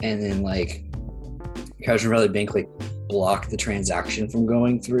 and then like Casual Valley Bank like blocked the transaction from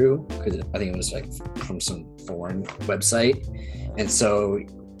going through because I think it was like from some foreign website, and so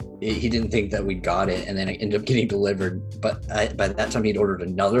he didn't think that we got it, and then it ended up getting delivered. But by that time, he'd ordered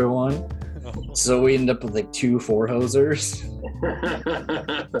another one, so we ended up with like 2 4-hosers.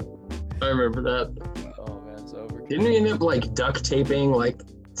 I remember that. Oh man, it's over. Didn't we end up like duct taping like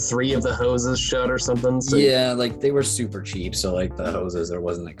 3 of the hoses shut or something? So Yeah, like they were super cheap, so like the hoses, there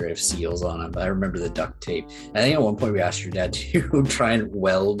wasn't like great seals on them. But I remember the duct tape. I think at one point we asked your dad to try and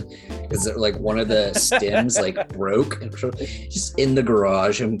weld because like one of the stems like broke, and just in the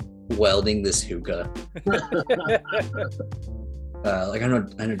garage and welding this hookah. Like I know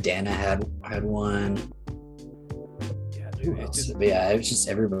Dana had one. Yeah, Who dude, else? But yeah, it was just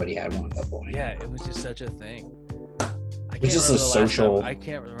everybody had one at that point. yeah, it was just such a thing. I It's just a remember the last social- time- I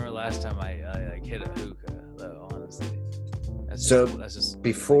can't remember the last time I like hit a hookah though. Honestly, So, that's just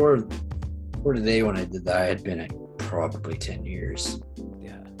Before today, when I did that, I had been at probably 10 years.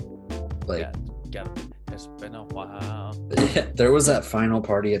 yeah. Like Yeah, got it. It's been a while. there was that final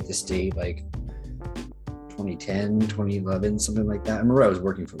party at the state like 2010, 2011, something like that. I remember I was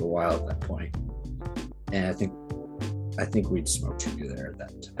working for the Wild at that point, and I think we'd smoked hookah there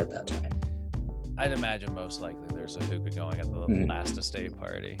at that time. I'd imagine most likely there's a hookah going at the Mhm. last estate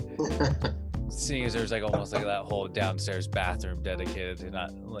party. Seeing as there's like almost like that whole downstairs bathroom dedicated to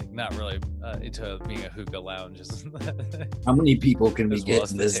not really into being a hookah lounge. How many people can we As well get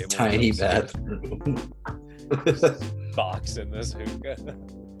as in the this table tiny upstairs. bathroom? Box in this hookah.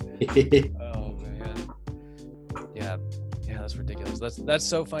 Oh man. Yeah, that's ridiculous. That's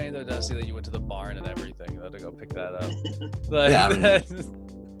so funny though, Dusty, that you went to the barn and everything though, to go pick that up. Like, Yeah, I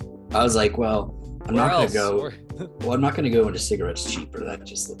mean, I was like, well, I'm not gonna go. Where- Well, I'm not gonna go into cigarettes cheaper. That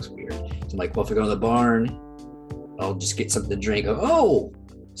just looks weird. So I'm like, well, if I go to the barn, I'll just get something to drink. Oh,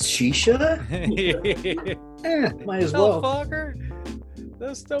 shisha? Might as Hell, well. fucker.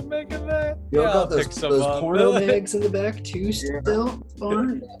 They're still making that. You I'll got pick some those up. porno mags in the back too, still?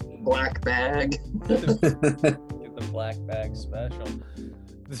 Barn? Black bag. Get the black bag special.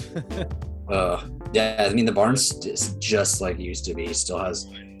 Yeah, I mean, the barn's just like it used to be. It still has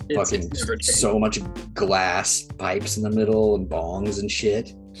fucking never changed. so much glass pipes in the middle and bongs and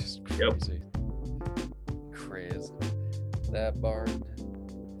shit. Just Yep. crazy. Crazy. That barn.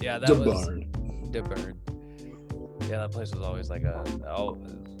 Yeah, that The was barn. the barn. Yeah, that place was always like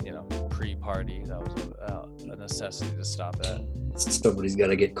pre-party. That was a necessity to stop at. Somebody's got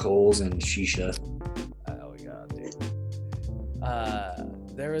to get coals and shisha. Oh yeah, dude.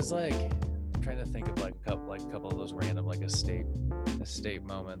 There was like, I'm trying to think of like a couple of those random like estate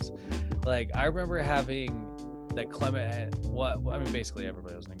moments. Like I remember having that Clement had, basically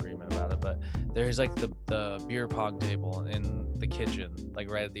everybody was in agreement about it, but there's like the beer pong table in the kitchen, like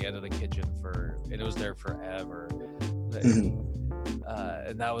right at the end of the kitchen and it was there forever.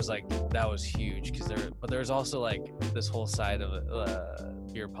 And that was huge because there's also like this whole side of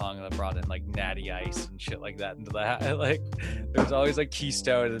beer pong that brought in like Natty Ice and shit like that into that. Like there's always like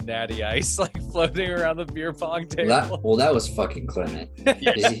Keystone and Natty Ice like floating around the beer pong table. That was fucking Clement.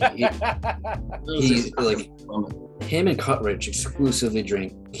 He like him and Cutridge exclusively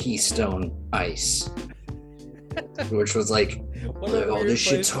drink Keystone Ice, which was like, What a oh, weird this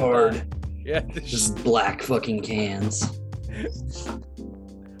shit's place to hard. buy. Yeah, Just black fucking cans.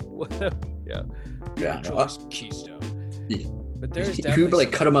 yeah. Yeah, Choice Keystone. Yeah. But there's you definitely could like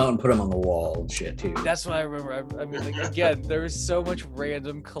some- cut them out and put them on the wall and shit too. That's what I remember. I mean, like, again, there was so much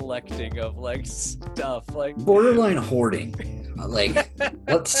random collecting of like stuff, like Borderline hoarding. Like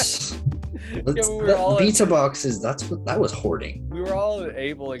let's Yeah, we were that all pizza boxes. That was hoarding. we were all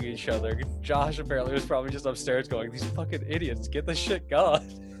enabling each other. Josh apparently was probably just upstairs going, "These fucking idiots, get the shit going."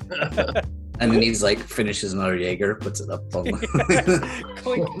 And then he's like finishes another Jaeger, puts it up on.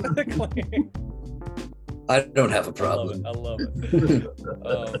 Clink, clink. I don't have a I love problem. it. I love it.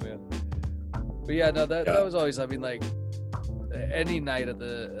 Oh man. But yeah, no, that was always. I mean, like any night at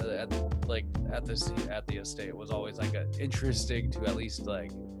the estate was always like interesting to at least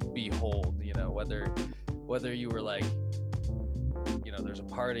like behold. You know, whether you were like, you know, there's a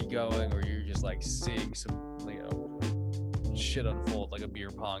party going, or you're just like seeing some, you know, shit unfold like a beer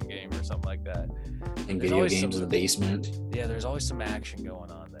pong game or something like that. And There's video always games in some- the basement. Yeah, there's always some action going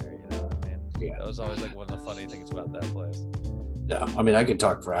on there. You know what I mean? Yeah. That was always like one of the funny things about that place. Yeah, I mean, I could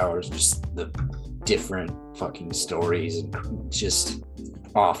talk for hours, just the different fucking stories and just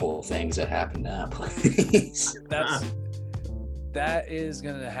awful things that happened in that place. That is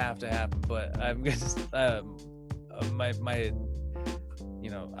gonna have to happen, but I'm gonna my you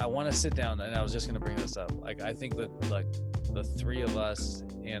know, I want to sit down, and I was just gonna bring this up. Like, I think that like the three of us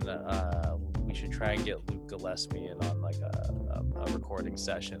in we should try and get Luke Gillespie in on like a recording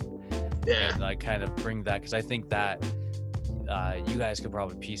session. Yeah. And like kind of bring that, because I think that you guys could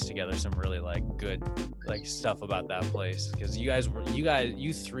probably piece together some really like good like stuff about that place, because you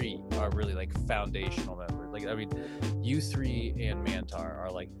three are really like foundational members. Like I mean, you three and Mantar are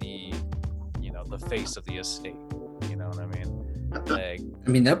like the face of the estate. You know what I mean? Like, I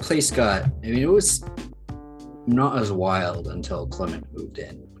mean, that place it was not as wild until Clement moved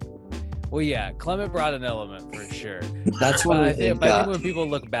in. well, yeah, Clement brought an element for sure. That's when But I it think got when people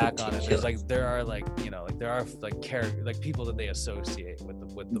look back on it, there's like there are character like people that they associate with the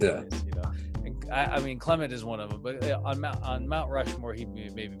Yeah. place, you know. And I mean, Clement is one of them, but on Mount Rushmore, he'd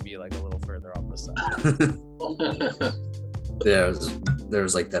maybe be like a little further on the side. there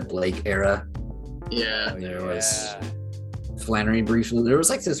was like that Blake era. Yeah. There was Flannery briefly. There was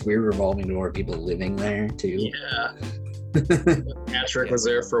like this weird revolving door of people living there too. Yeah. Patrick was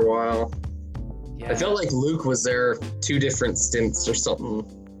there for a while. Yeah. I felt like Luke was there 2 different stints or something.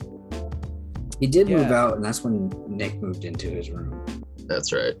 He did Yeah. move out, and that's when Nick moved into his room.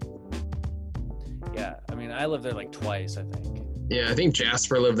 That's right. Yeah, I mean, I lived there like twice, I think. Yeah, I think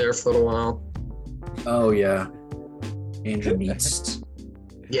Jasper lived there for a little while. Oh yeah, Andrew Meets.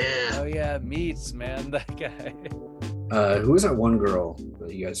 Yeah. Oh yeah, Meats, man, that guy. Who was that one girl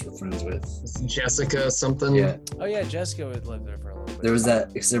that you guys were friends with? Jessica something. Yeah, Oh yeah, Jessica would live there for a little bit. there was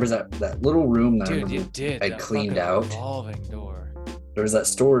that little room that I Dude, you remember did. I that cleaned fucking out. revolving door. There was that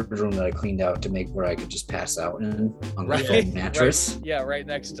storage room that I cleaned out to make where I could just pass out in on the Right, foam mattress. Right, yeah, right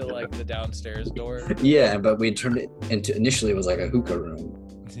next to like the downstairs door. Yeah, but we turned it into, initially it was like a hookah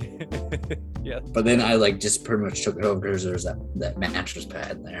room, Yeah. but then I like just pretty much took it over because there was that mattress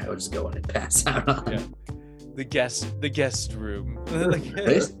pad in there. I would just go in and pass out on. Yeah. The guest room.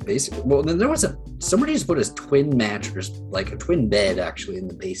 Basically, well, then there was somebody just put a twin mattress, like a twin bed, actually in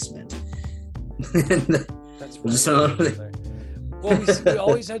the basement. That's Just right. another- Well, we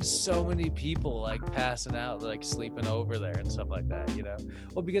always had so many people like passing out, like sleeping over there and stuff like that, you know.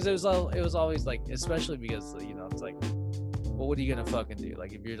 Well, because it was always like, especially because it's like, well, what are you gonna fucking do?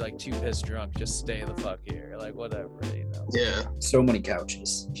 Like, if you're like too pissed drunk, just stay the fuck here, like whatever, you know. Yeah. So many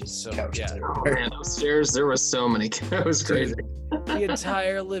couches, just So, couches yeah. everywhere. Man, upstairs there was so many. It was crazy. The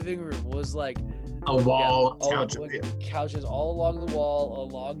entire living room was like A wall, all- couch. like, couches all along the wall,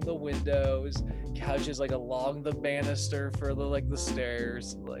 along the windows, couches like along the banister for the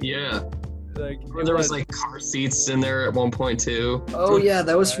stairs, like Yeah. like There was like car seats in there at one point too. Oh yeah,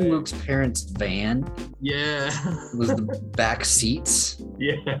 that was from Right. Luke's parents' van. Yeah. It was the back seats,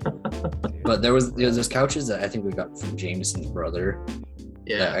 Yeah. but there's those couches that I think we got from Jameson's brother. That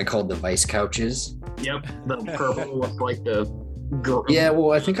Yeah. I called the Vice couches. Yep. The purple with like the. Yeah,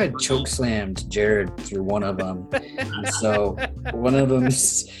 well, I think I choke slammed Jared through one of them, and so one of them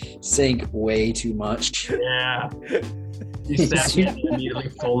sank way too much. Yeah. You sat and immediately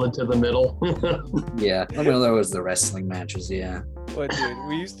folded to the middle. Yeah, I mean that was the wrestling matches. Yeah, What, dude?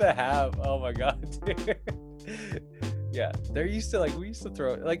 We used to have. Oh my god, dude. Yeah, we used to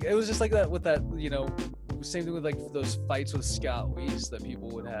throw like it was just like that with that, same thing with like those fights with Scott Weiss that people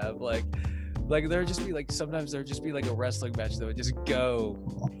would have. Like there'd just be like sometimes there'd just be like a wrestling match that would just go.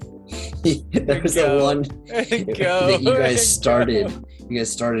 there was that one Go. that you guys started. You guys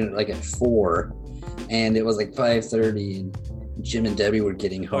started like at 4, and it was like 5:30, and Jim and Debbie were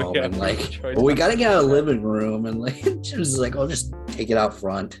getting Oh, home, yeah, and we like, tried well, we to- gotta get out of the living room, and like, Jim was like, I'll just take it out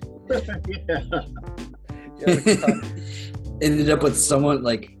front. Yeah, like, Ended up with someone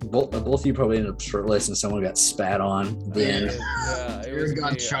like both of you probably ended up shirtless, and someone got spat on at the end. yeah, it was Jared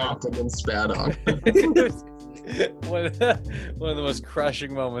got me. chopped and then spat on. one of the most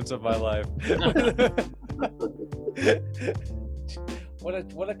crushing moments of my life.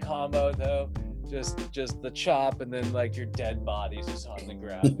 What a combo though. Just the chop and then like your dead body's just on the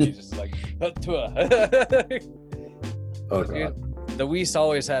ground. He's just like Oh god, the Weiss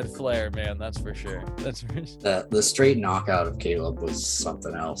always had flair, man, that's for sure. That's for sure. the straight knockout of Caleb was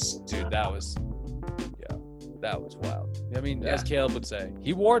something else. Dude, that was wild. I mean, as Yeah. Caleb would say,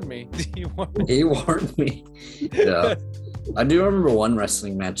 he warned me. He warned me. He warned me. Yeah, I do remember one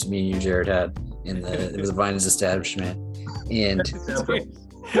wrestling match me and you, Jared, had it was a Vine's establishment, and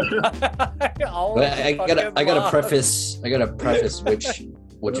I gotta preface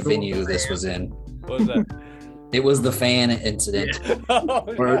which venue this was in. What was that? It was the fan incident Oh,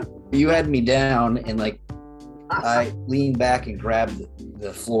 where you had me down, and like I leaned back and grabbed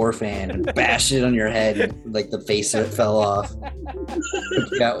the floor fan and bashed it on your head, and like the face of it fell off.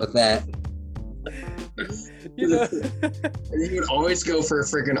 Got with that. you know, You would always go for a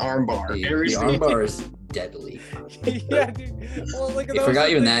freaking arm bar. The Every arm bar is deadly. Yeah, dude. Well, like I forgot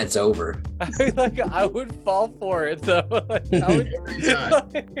even that it's over. I would fall for it though. Like,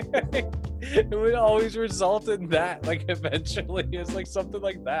 it would always result in that. Like eventually, it's like something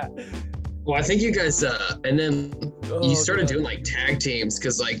like that. Well, I think you guys, and then you started God. doing like tag teams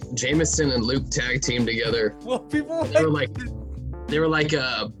because like Jameson and Luke tag team together. Well, people They were like,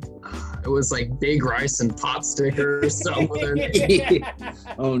 it was like Big Rice and Pot Sticker or something.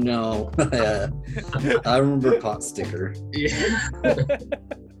 Oh no. I remember Pot Sticker. Yeah.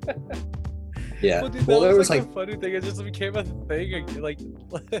 Yeah. Well, dude, Well, that there was was like like a funny thing. It just became a thing. Like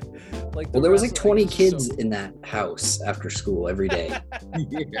well, there was like 20 kids in that house after school every day.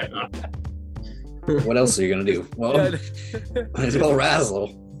 Yeah. What else are you gonna do? Well, might as well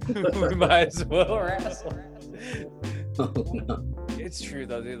razzle. We might as well wrestle. Oh, no. It's true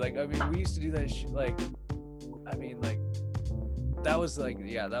though, dude. Like, I mean, we used to do that like, I mean, like, that was like,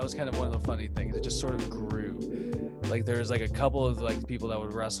 yeah, that was kind of one of the funny things. It just sort of grew. Like, there was like a couple of like people that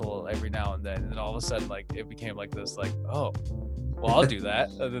would wrestle every now and then all of a sudden, like, it became like this, like, oh, well, I'll do that.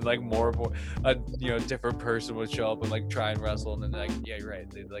 And then like more, a different person would show up and like try and wrestle, and then like, yeah, you're right.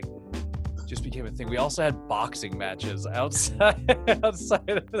 They like just became a thing. We also had boxing matches outside of the house.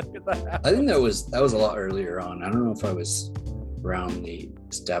 I think that was a lot earlier on. I don't know if I was around the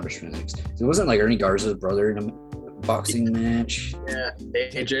establishment. It wasn't like Ernie Garza's brother in a boxing match. Yeah.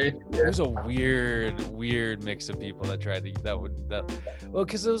 AJ. There was a weird mix of people that tried to well,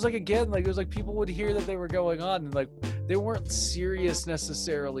 because it was like, again, like it was like people would hear that they were going on, and like they weren't serious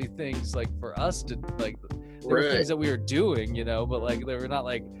necessarily things like for us to like, they were things that we were doing, but like they were not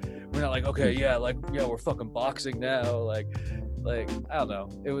like, we're not like, okay, yeah, like, yeah, we're fucking boxing now, like I don't know.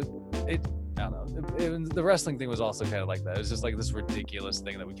 I don't know. The wrestling thing was also kind of like that. It was just like this ridiculous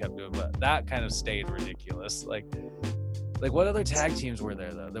thing that we kept doing, but that kind of stayed ridiculous. Like what other tag teams were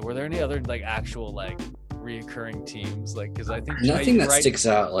there though? Were there any other like actual like reoccurring teams? Like, because I think nothing that sticks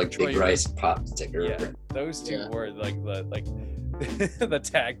out like Troy, Big Rice Pot Sticker. Yeah, those two Yeah. were like the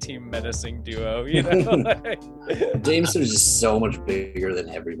tag team menacing duo. Like, Jameson was just so much bigger than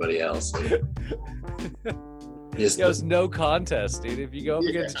everybody else. Just yeah, it was no contest, dude. If you go up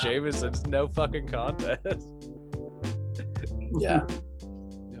against Jameson, it's no fucking contest. yeah.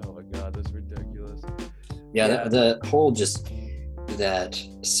 Oh my god, that's ridiculous. Yeah, the whole just that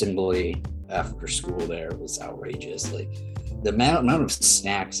assembly after school there was outrageous. Like the amount of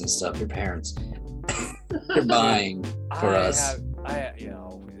snacks and stuff your parents are buying for us.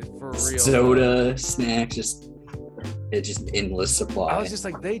 For real. Soda, snacks, just endless supply. I was just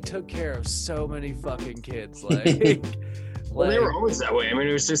like, they took care of so many fucking kids. Like, Well, they were always that way. I mean,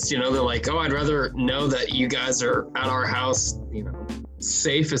 it was just, they're like, oh, I'd rather know that you guys are at our house,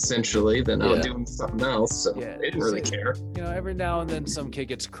 safe essentially than out doing something else. So Yeah, they didn't really care. Every now and then some kid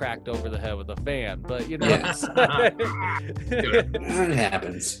gets cracked over the head with a fan, but Yeah. it's like- It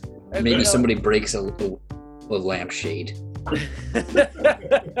happens. And, Maybe somebody breaks a lampshade.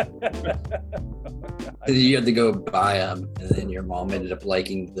 And you had to go buy them, and then your mom ended up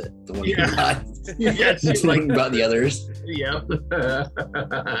liking the one you got. Yeah, Just thinking about the others. Yep.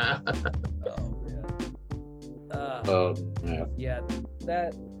 Oh man. Yeah. Yeah,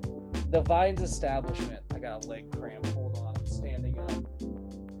 that the Vines establishment. I got a leg cramp. Hold on, I'm standing up.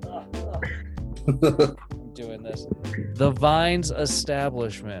 I'm doing this. The Vines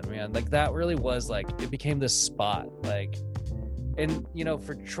establishment, man. Like that really was like it became this spot. Like, and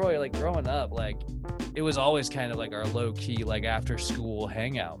for Troy, like growing up, like it was always kind of like our low key, like after school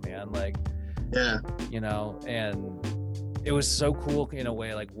hangout, man. Like, Yeah. and it was so cool in a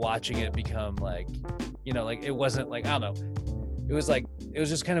way, like watching it become like, like it wasn't like, I don't know. It was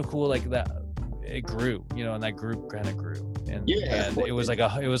just kind of cool, like that it grew, and that group kind of grew. And it was like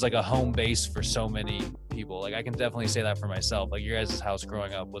a home base for so many people. Like I can definitely say that for myself. Like your guys' house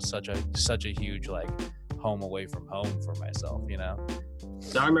growing up was such a huge like home away from home for myself,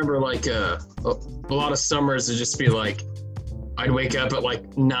 I remember like a lot of summers it'd just be like I'd wake up at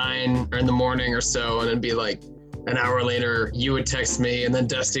like 9 in the morning or so, and it'd be like an hour later you would text me, and then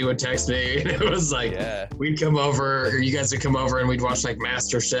Dusty would text me, and it was like we'd come over, or you guys would come over, and we'd watch like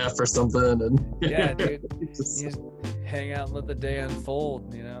Master Chef or something, and yeah, dude, you just hang out and let the day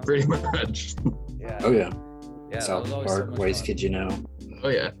unfold, pretty much. Yeah. Oh yeah. Yeah. South Park, Ways Kid You Know. Oh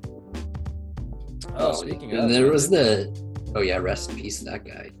yeah. Oh, speaking of, and there was rest in peace to that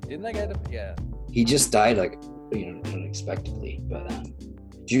guy. Didn't that guy? Yeah. He just died like unexpectedly. But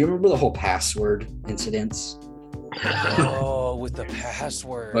do you remember the whole password incidents? Oh, with the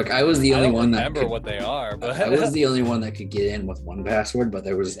password. Like I was the only one that remember what they are, but I was the only one that could get in with one password. But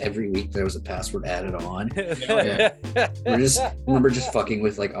there was every week there was a password added on. Remember just fucking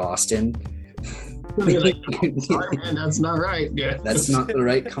with like Austin. Like, sorry, man, that's not right. Yeah. That's not the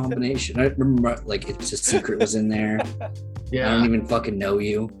right combination. I remember like It's a Secret was in there. I don't even fucking know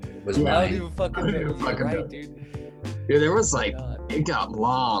you was Yeah, I don't mine. even fucking I don't know. even You're fucking know. right, dude. Yeah, there was like, God. it got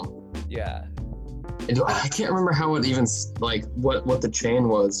long. Yeah. And I can't remember how it even, like, what the chain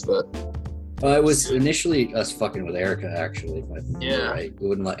was, but It was initially us fucking with Erica, actually. If I remember Yeah. right. We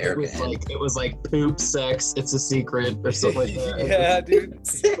wouldn't let it Erica was in. like, Poop, sex, It's a Secret, or something like that. Yeah, dude.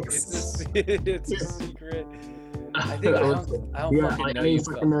 Sex. It's a secret. I think I don't Yeah, fucking I know mean, you.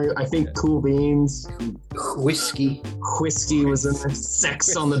 fucking know. I think Cool Beans, Whiskey. Whiskey was in there.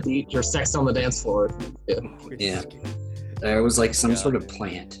 Sex on the beach or Sex on the dance floor. Yeah. There was like some God. sort of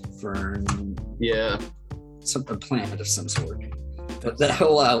plant, fern, Yeah. a plant of some sort. But that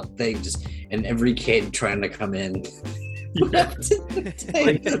whole out thing just, and every kid trying to come in.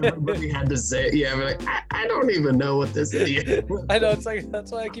 Like everybody had to say, yeah, but like, I don't even know what this is. I know, it's like,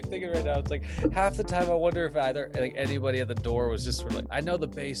 that's why I keep thinking right now. It's like half the time I wonder if either like anybody at the door was just sort of like, I know the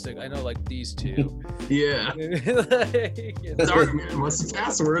basic, I know like these two. Yeah. Like, you know. Sorry, man. What's the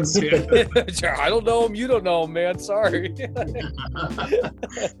passwords? Yeah. I don't know him, you don't know him, man. Sorry.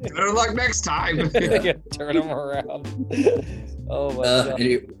 Better luck next time. Yeah, turn him around. Oh my god.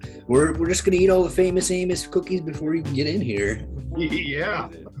 Anyway, we're just gonna eat all the famous Amos cookies before you can get in here. Yeah.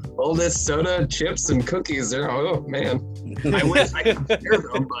 All this soda, chips, and cookies. There. Oh man. I wish I could compare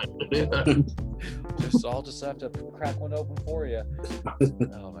them, but I'll just have to crack one open for you.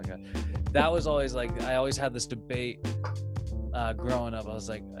 Oh my god, that was always like, I always had this debate growing up. I was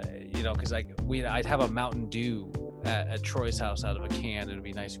like, because I'd have a Mountain Dew at Troy's house out of a can. It'd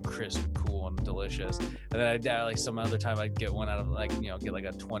be nice and crisp, and cool, and delicious. And then I'd like some other time I'd get one out of get like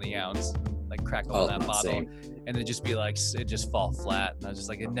a 20 ounce, like crack open that not bottle, same. and it'd just be like, it just fall flat. And I was just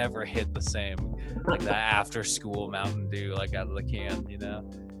like, it never hit the same like that after school Mountain Dew like out of the can,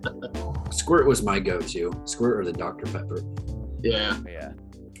 Squirt was my go-to. Squirt or the Dr. Pepper. yeah. Yeah.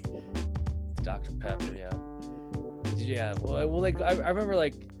 Dr. Pepper, yeah. Yeah, well, like I remember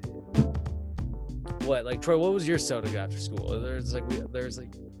like Troy, what was your soda after school? There's like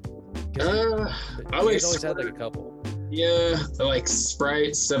I like always had Squirt. like a couple. Yeah, I like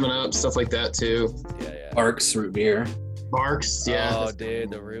Sprite, 7-Up, stuff like that too. Yeah. Barks root beer. Barks, yeah. Oh, that's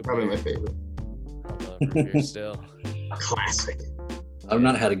dude, the root probably beer. my favorite. I love root beer still. Classic. I've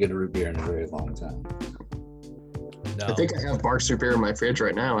not had a good root beer in a very long time. No. I think I have Barks root beer in my fridge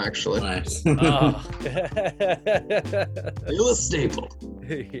right now, actually. Nice. Oh. Still a staple.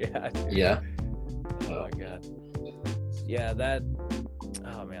 Yeah. Dude. Yeah. Oh my god. Yeah, that.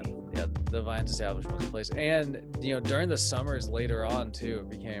 Oh man. Yeah, the Vines establishment was a place, and during the summers later on too, it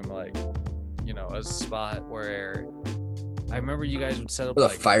became like, a spot where I remember you guys would set up With a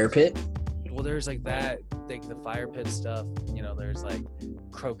like fire pit. Well, there's like that, like the fire pit stuff. There's like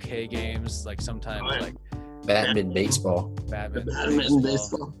croquet games, like sometimes Oh, yeah. like Badminton baseball. badminton,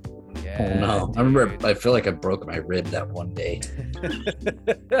 baseball. Yeah. Oh no. I remember I feel like I broke my rib that one day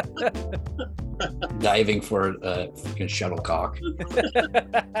diving for a fucking shuttlecock.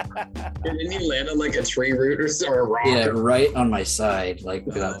 And then you land on like a tree root or a rock. Yeah, right on my side, like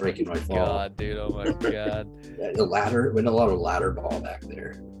without breaking my fall. God, dude. Oh my god. The ladder, we had a lot of ladder ball back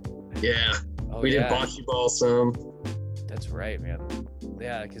there. Yeah. Oh, We yeah. did bocce ball some. That's right, man.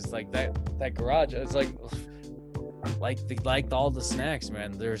 Yeah, because like that garage, it's like all the snacks,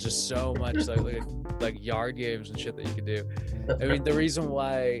 man. There's just so much like yard games and shit that you could do. I mean, the reason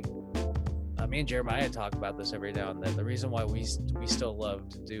why me and Jeremiah talk about this every now and then. The reason why we still love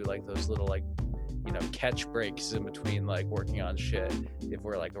to do like those little like catch breaks in between like working on shit if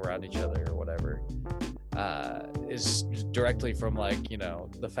we're like around each other or whatever is directly from like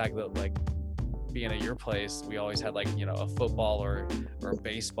the fact that like being at your place, we always had like a football or a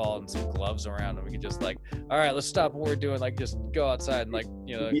baseball and some gloves around, and we could just like, all right, let's stop what we're doing, like just go outside and like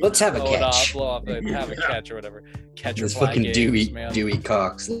Let's have a blow it off, catch. blow off, and have a catch or whatever. Catch or This fly fucking games, man. Dewey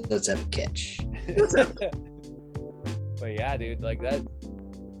Cox. Let's have a catch. But yeah, dude, like that.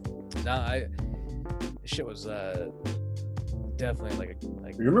 Shit was definitely like.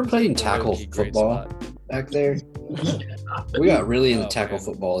 Remember playing a tackle low-key great football spot. back there? We got really into Oh, tackle man.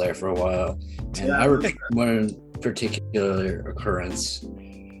 football there for a while. And I remember one particular occurrence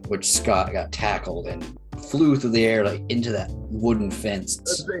which Scott got tackled and flew through the air like into that wooden fence.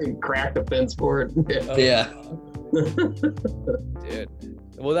 That thing cracked the fence for it. Oh, Yeah. dude.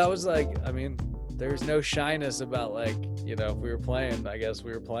 Well, that was like, I mean, there's no shyness about like, if we were playing, I guess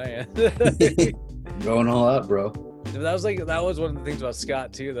we were playing. Going all out, bro. That was one of the things about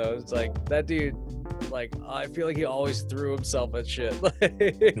Scott too, though. It's like that dude, like I feel like he always threw himself at shit.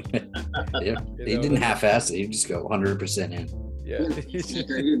 Yeah. He didn't half-ass it. He'd just go 100% in. Yeah. He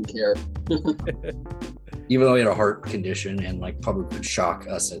didn't care. Even though he had a heart condition and like probably could shock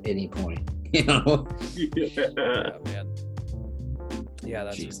us at any point, you know. Yeah, man. Yeah,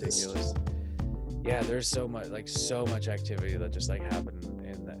 that's Jesus. ridiculous. Yeah, there's so much activity that just like happened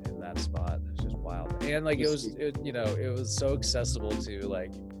in that spot. It's just wild. And like it was so accessible to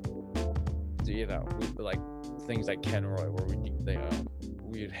like like things like Kenroy where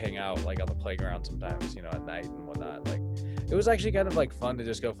we'd hang out like on the playground sometimes, at night and whatnot. Like it was actually kind of like fun to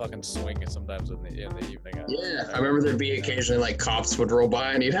just go fucking swing it sometimes in the evening. Yeah, I remember there'd be occasionally like cops would roll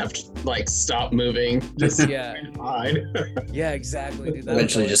by and you'd have to like stop moving, just hide. Yeah, exactly. Dude,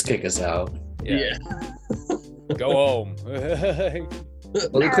 Eventually, just kick us out. Yeah. Go home.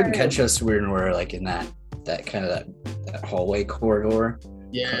 Well, they couldn't catch us when we were like in that kind of that hallway corridor.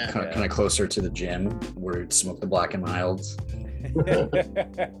 Yeah. Kind of closer to the gym where we'd smoke the Black and Milds. It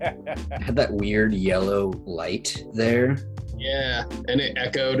had that weird yellow light there. Yeah, and it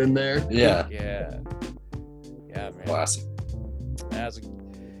echoed in there. Yeah. Yeah, man. Classic. I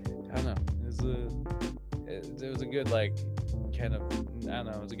don't know. It was a good like kind of, I don't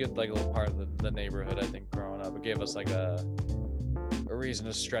know. It was a good like little part of the neighborhood. I think growing up, it gave us like a reason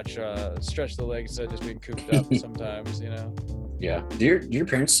to stretch the legs instead of just being cooped up sometimes. Yeah. Do your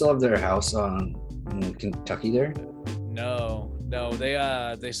parents still have their house in Kentucky there? No,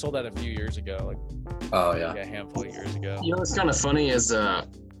 they sold that a few years ago. Like, oh yeah, a handful of years ago. What's kind of funny is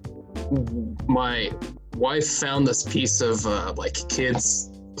my wife found this piece of like kids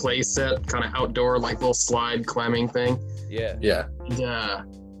play set, kind of outdoor, like little slide climbing thing. Yeah.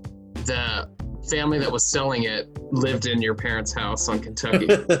 The family that was selling it lived in your parents' house on Kentucky.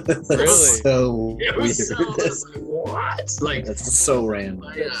 Really? So It weird. was like, what? Like, That's so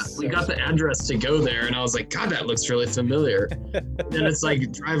random. we got the address to go there, and I was like, God, that looks really familiar. And then it's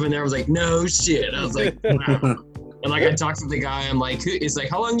like driving there, I was like, no shit. I was like, wow. And like I talked to the guy, I'm like, he's like,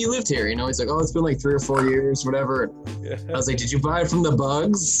 how long you lived here? He's like, oh, it's been like 3 or 4 years, whatever. I was like, did you buy it from the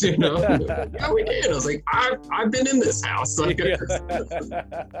Bugs? Like, yeah, we did. I was like, I've been in this house. Like,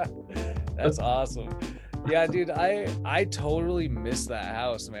 That's awesome. Yeah, dude, I totally miss that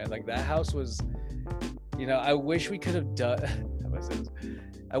house, man. Like that house was, I wish we could have done. How do I say this?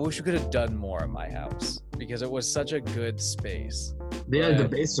 I wish we could have done more in my house because it was such a good space. Yeah, the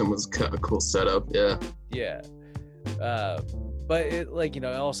basement was a cool setup. Yeah. Yeah. But it like, it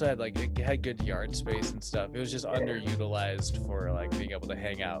also had like, it had good yard space and stuff. It was just underutilized for like being able to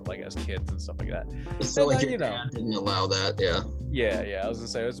hang out like as kids and stuff like that. So like your dad didn't allow that. Yeah. Yeah. I was gonna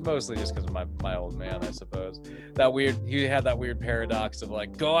say it was mostly just because of my old man, I suppose. He had that weird paradox of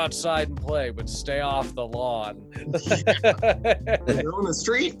like, go outside and play, but stay off the lawn. You're on the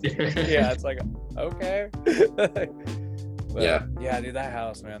street. Yeah, it's like, okay. But, yeah, dude, that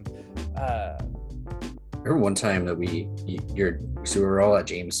house, man. I remember one time that we were all at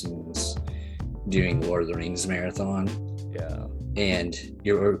Jameson's doing Lord of the Rings marathon. Yeah. And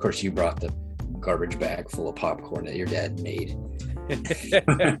of course you brought the garbage bag full of popcorn that your dad made.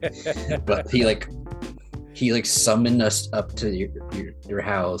 But he summoned us up to your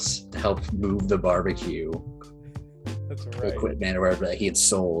house to help move the barbecue That's right. equipment or whatever that he had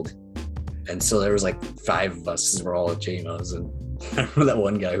sold. And so there was like 5 of us because we're all at JMO's, and I remember that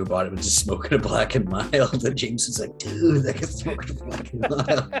one guy who bought it was just smoking a Black and Mild, and James was like, dude, that guy's smoking a Black and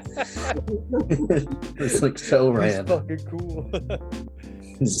Mild. It's like so random. Fucking cool.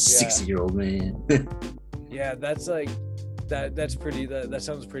 He's a 60-year-old man. Yeah, that's like that's pretty that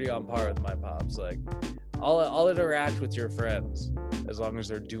sounds pretty on par with my pops. Like I'll interact with your friends as long as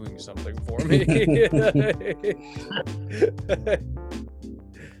they're doing something for me.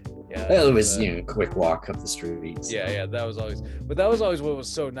 Yeah, it was a quick walk up the streets. Yeah, that was always what was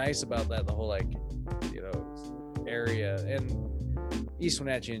so nice about that, the whole area, and East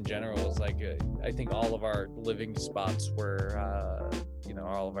Wenatchee in general is like I think all of our living spots were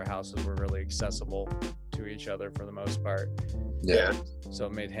all of our houses were really accessible to each other for the most part. Yeah. So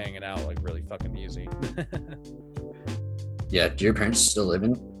it made hanging out like really fucking easy. Yeah. Do your parents still live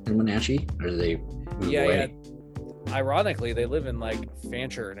in Wenatchee, or do they move away? Yeah. Ironically, they live in like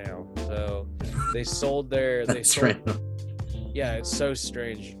Fancher now, so they sold their. Yeah, it's so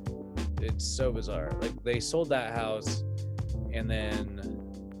strange. It's so bizarre. Like they sold that house, and then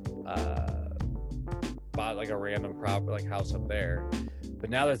bought like a random house up there. But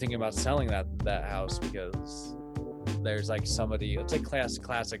now they're thinking about selling that house because there's like somebody. It's like classic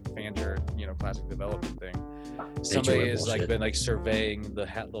Fancher, classic development thing. Somebody has been surveying the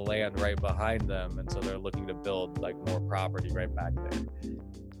land right behind them, and so they're looking to build like more property right back there.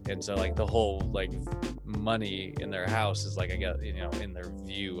 and so like the whole like money in their house is like, I guess, you know, in their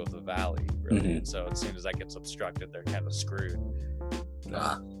view of the valley, really. Mhm. And so as soon as that gets obstructed, they're kind of screwed.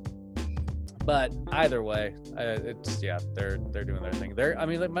 Ah. But either way, it's they're doing their thing. I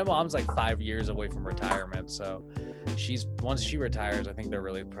mean, like my mom's like 5 years away from retirement, so once she retires, I think they're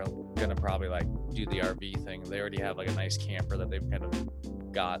really gonna probably like do the RV thing. They already have like a nice camper that they've kind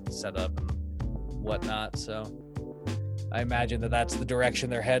of got set up and whatnot. So I imagine that's the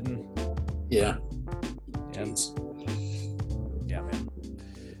direction they're heading. Yeah. And Jeez. yeah, man.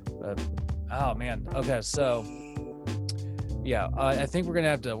 Oh man. Okay, so yeah, I think we're gonna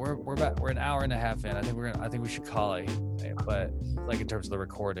have to. We're an hour and a half in. I think we should call it, but like in terms of the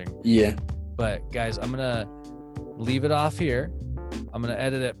recording. Yeah. But guys, I'm gonna leave it off here. I'm gonna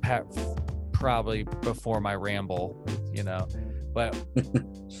edit it probably before my ramble, you know. But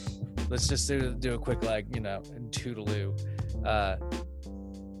let's just do a quick like, you know, toodaloo.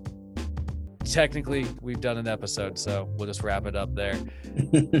 Technically, we've done an episode, so we'll just wrap it up there.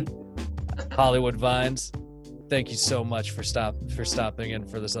 Hollywood Vines, thank you so much for stopping in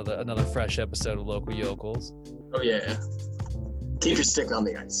for this another fresh episode of Local Yokels. Oh yeah. Keep your stick on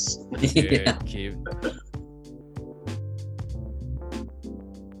the ice. Dude, Yeah. keep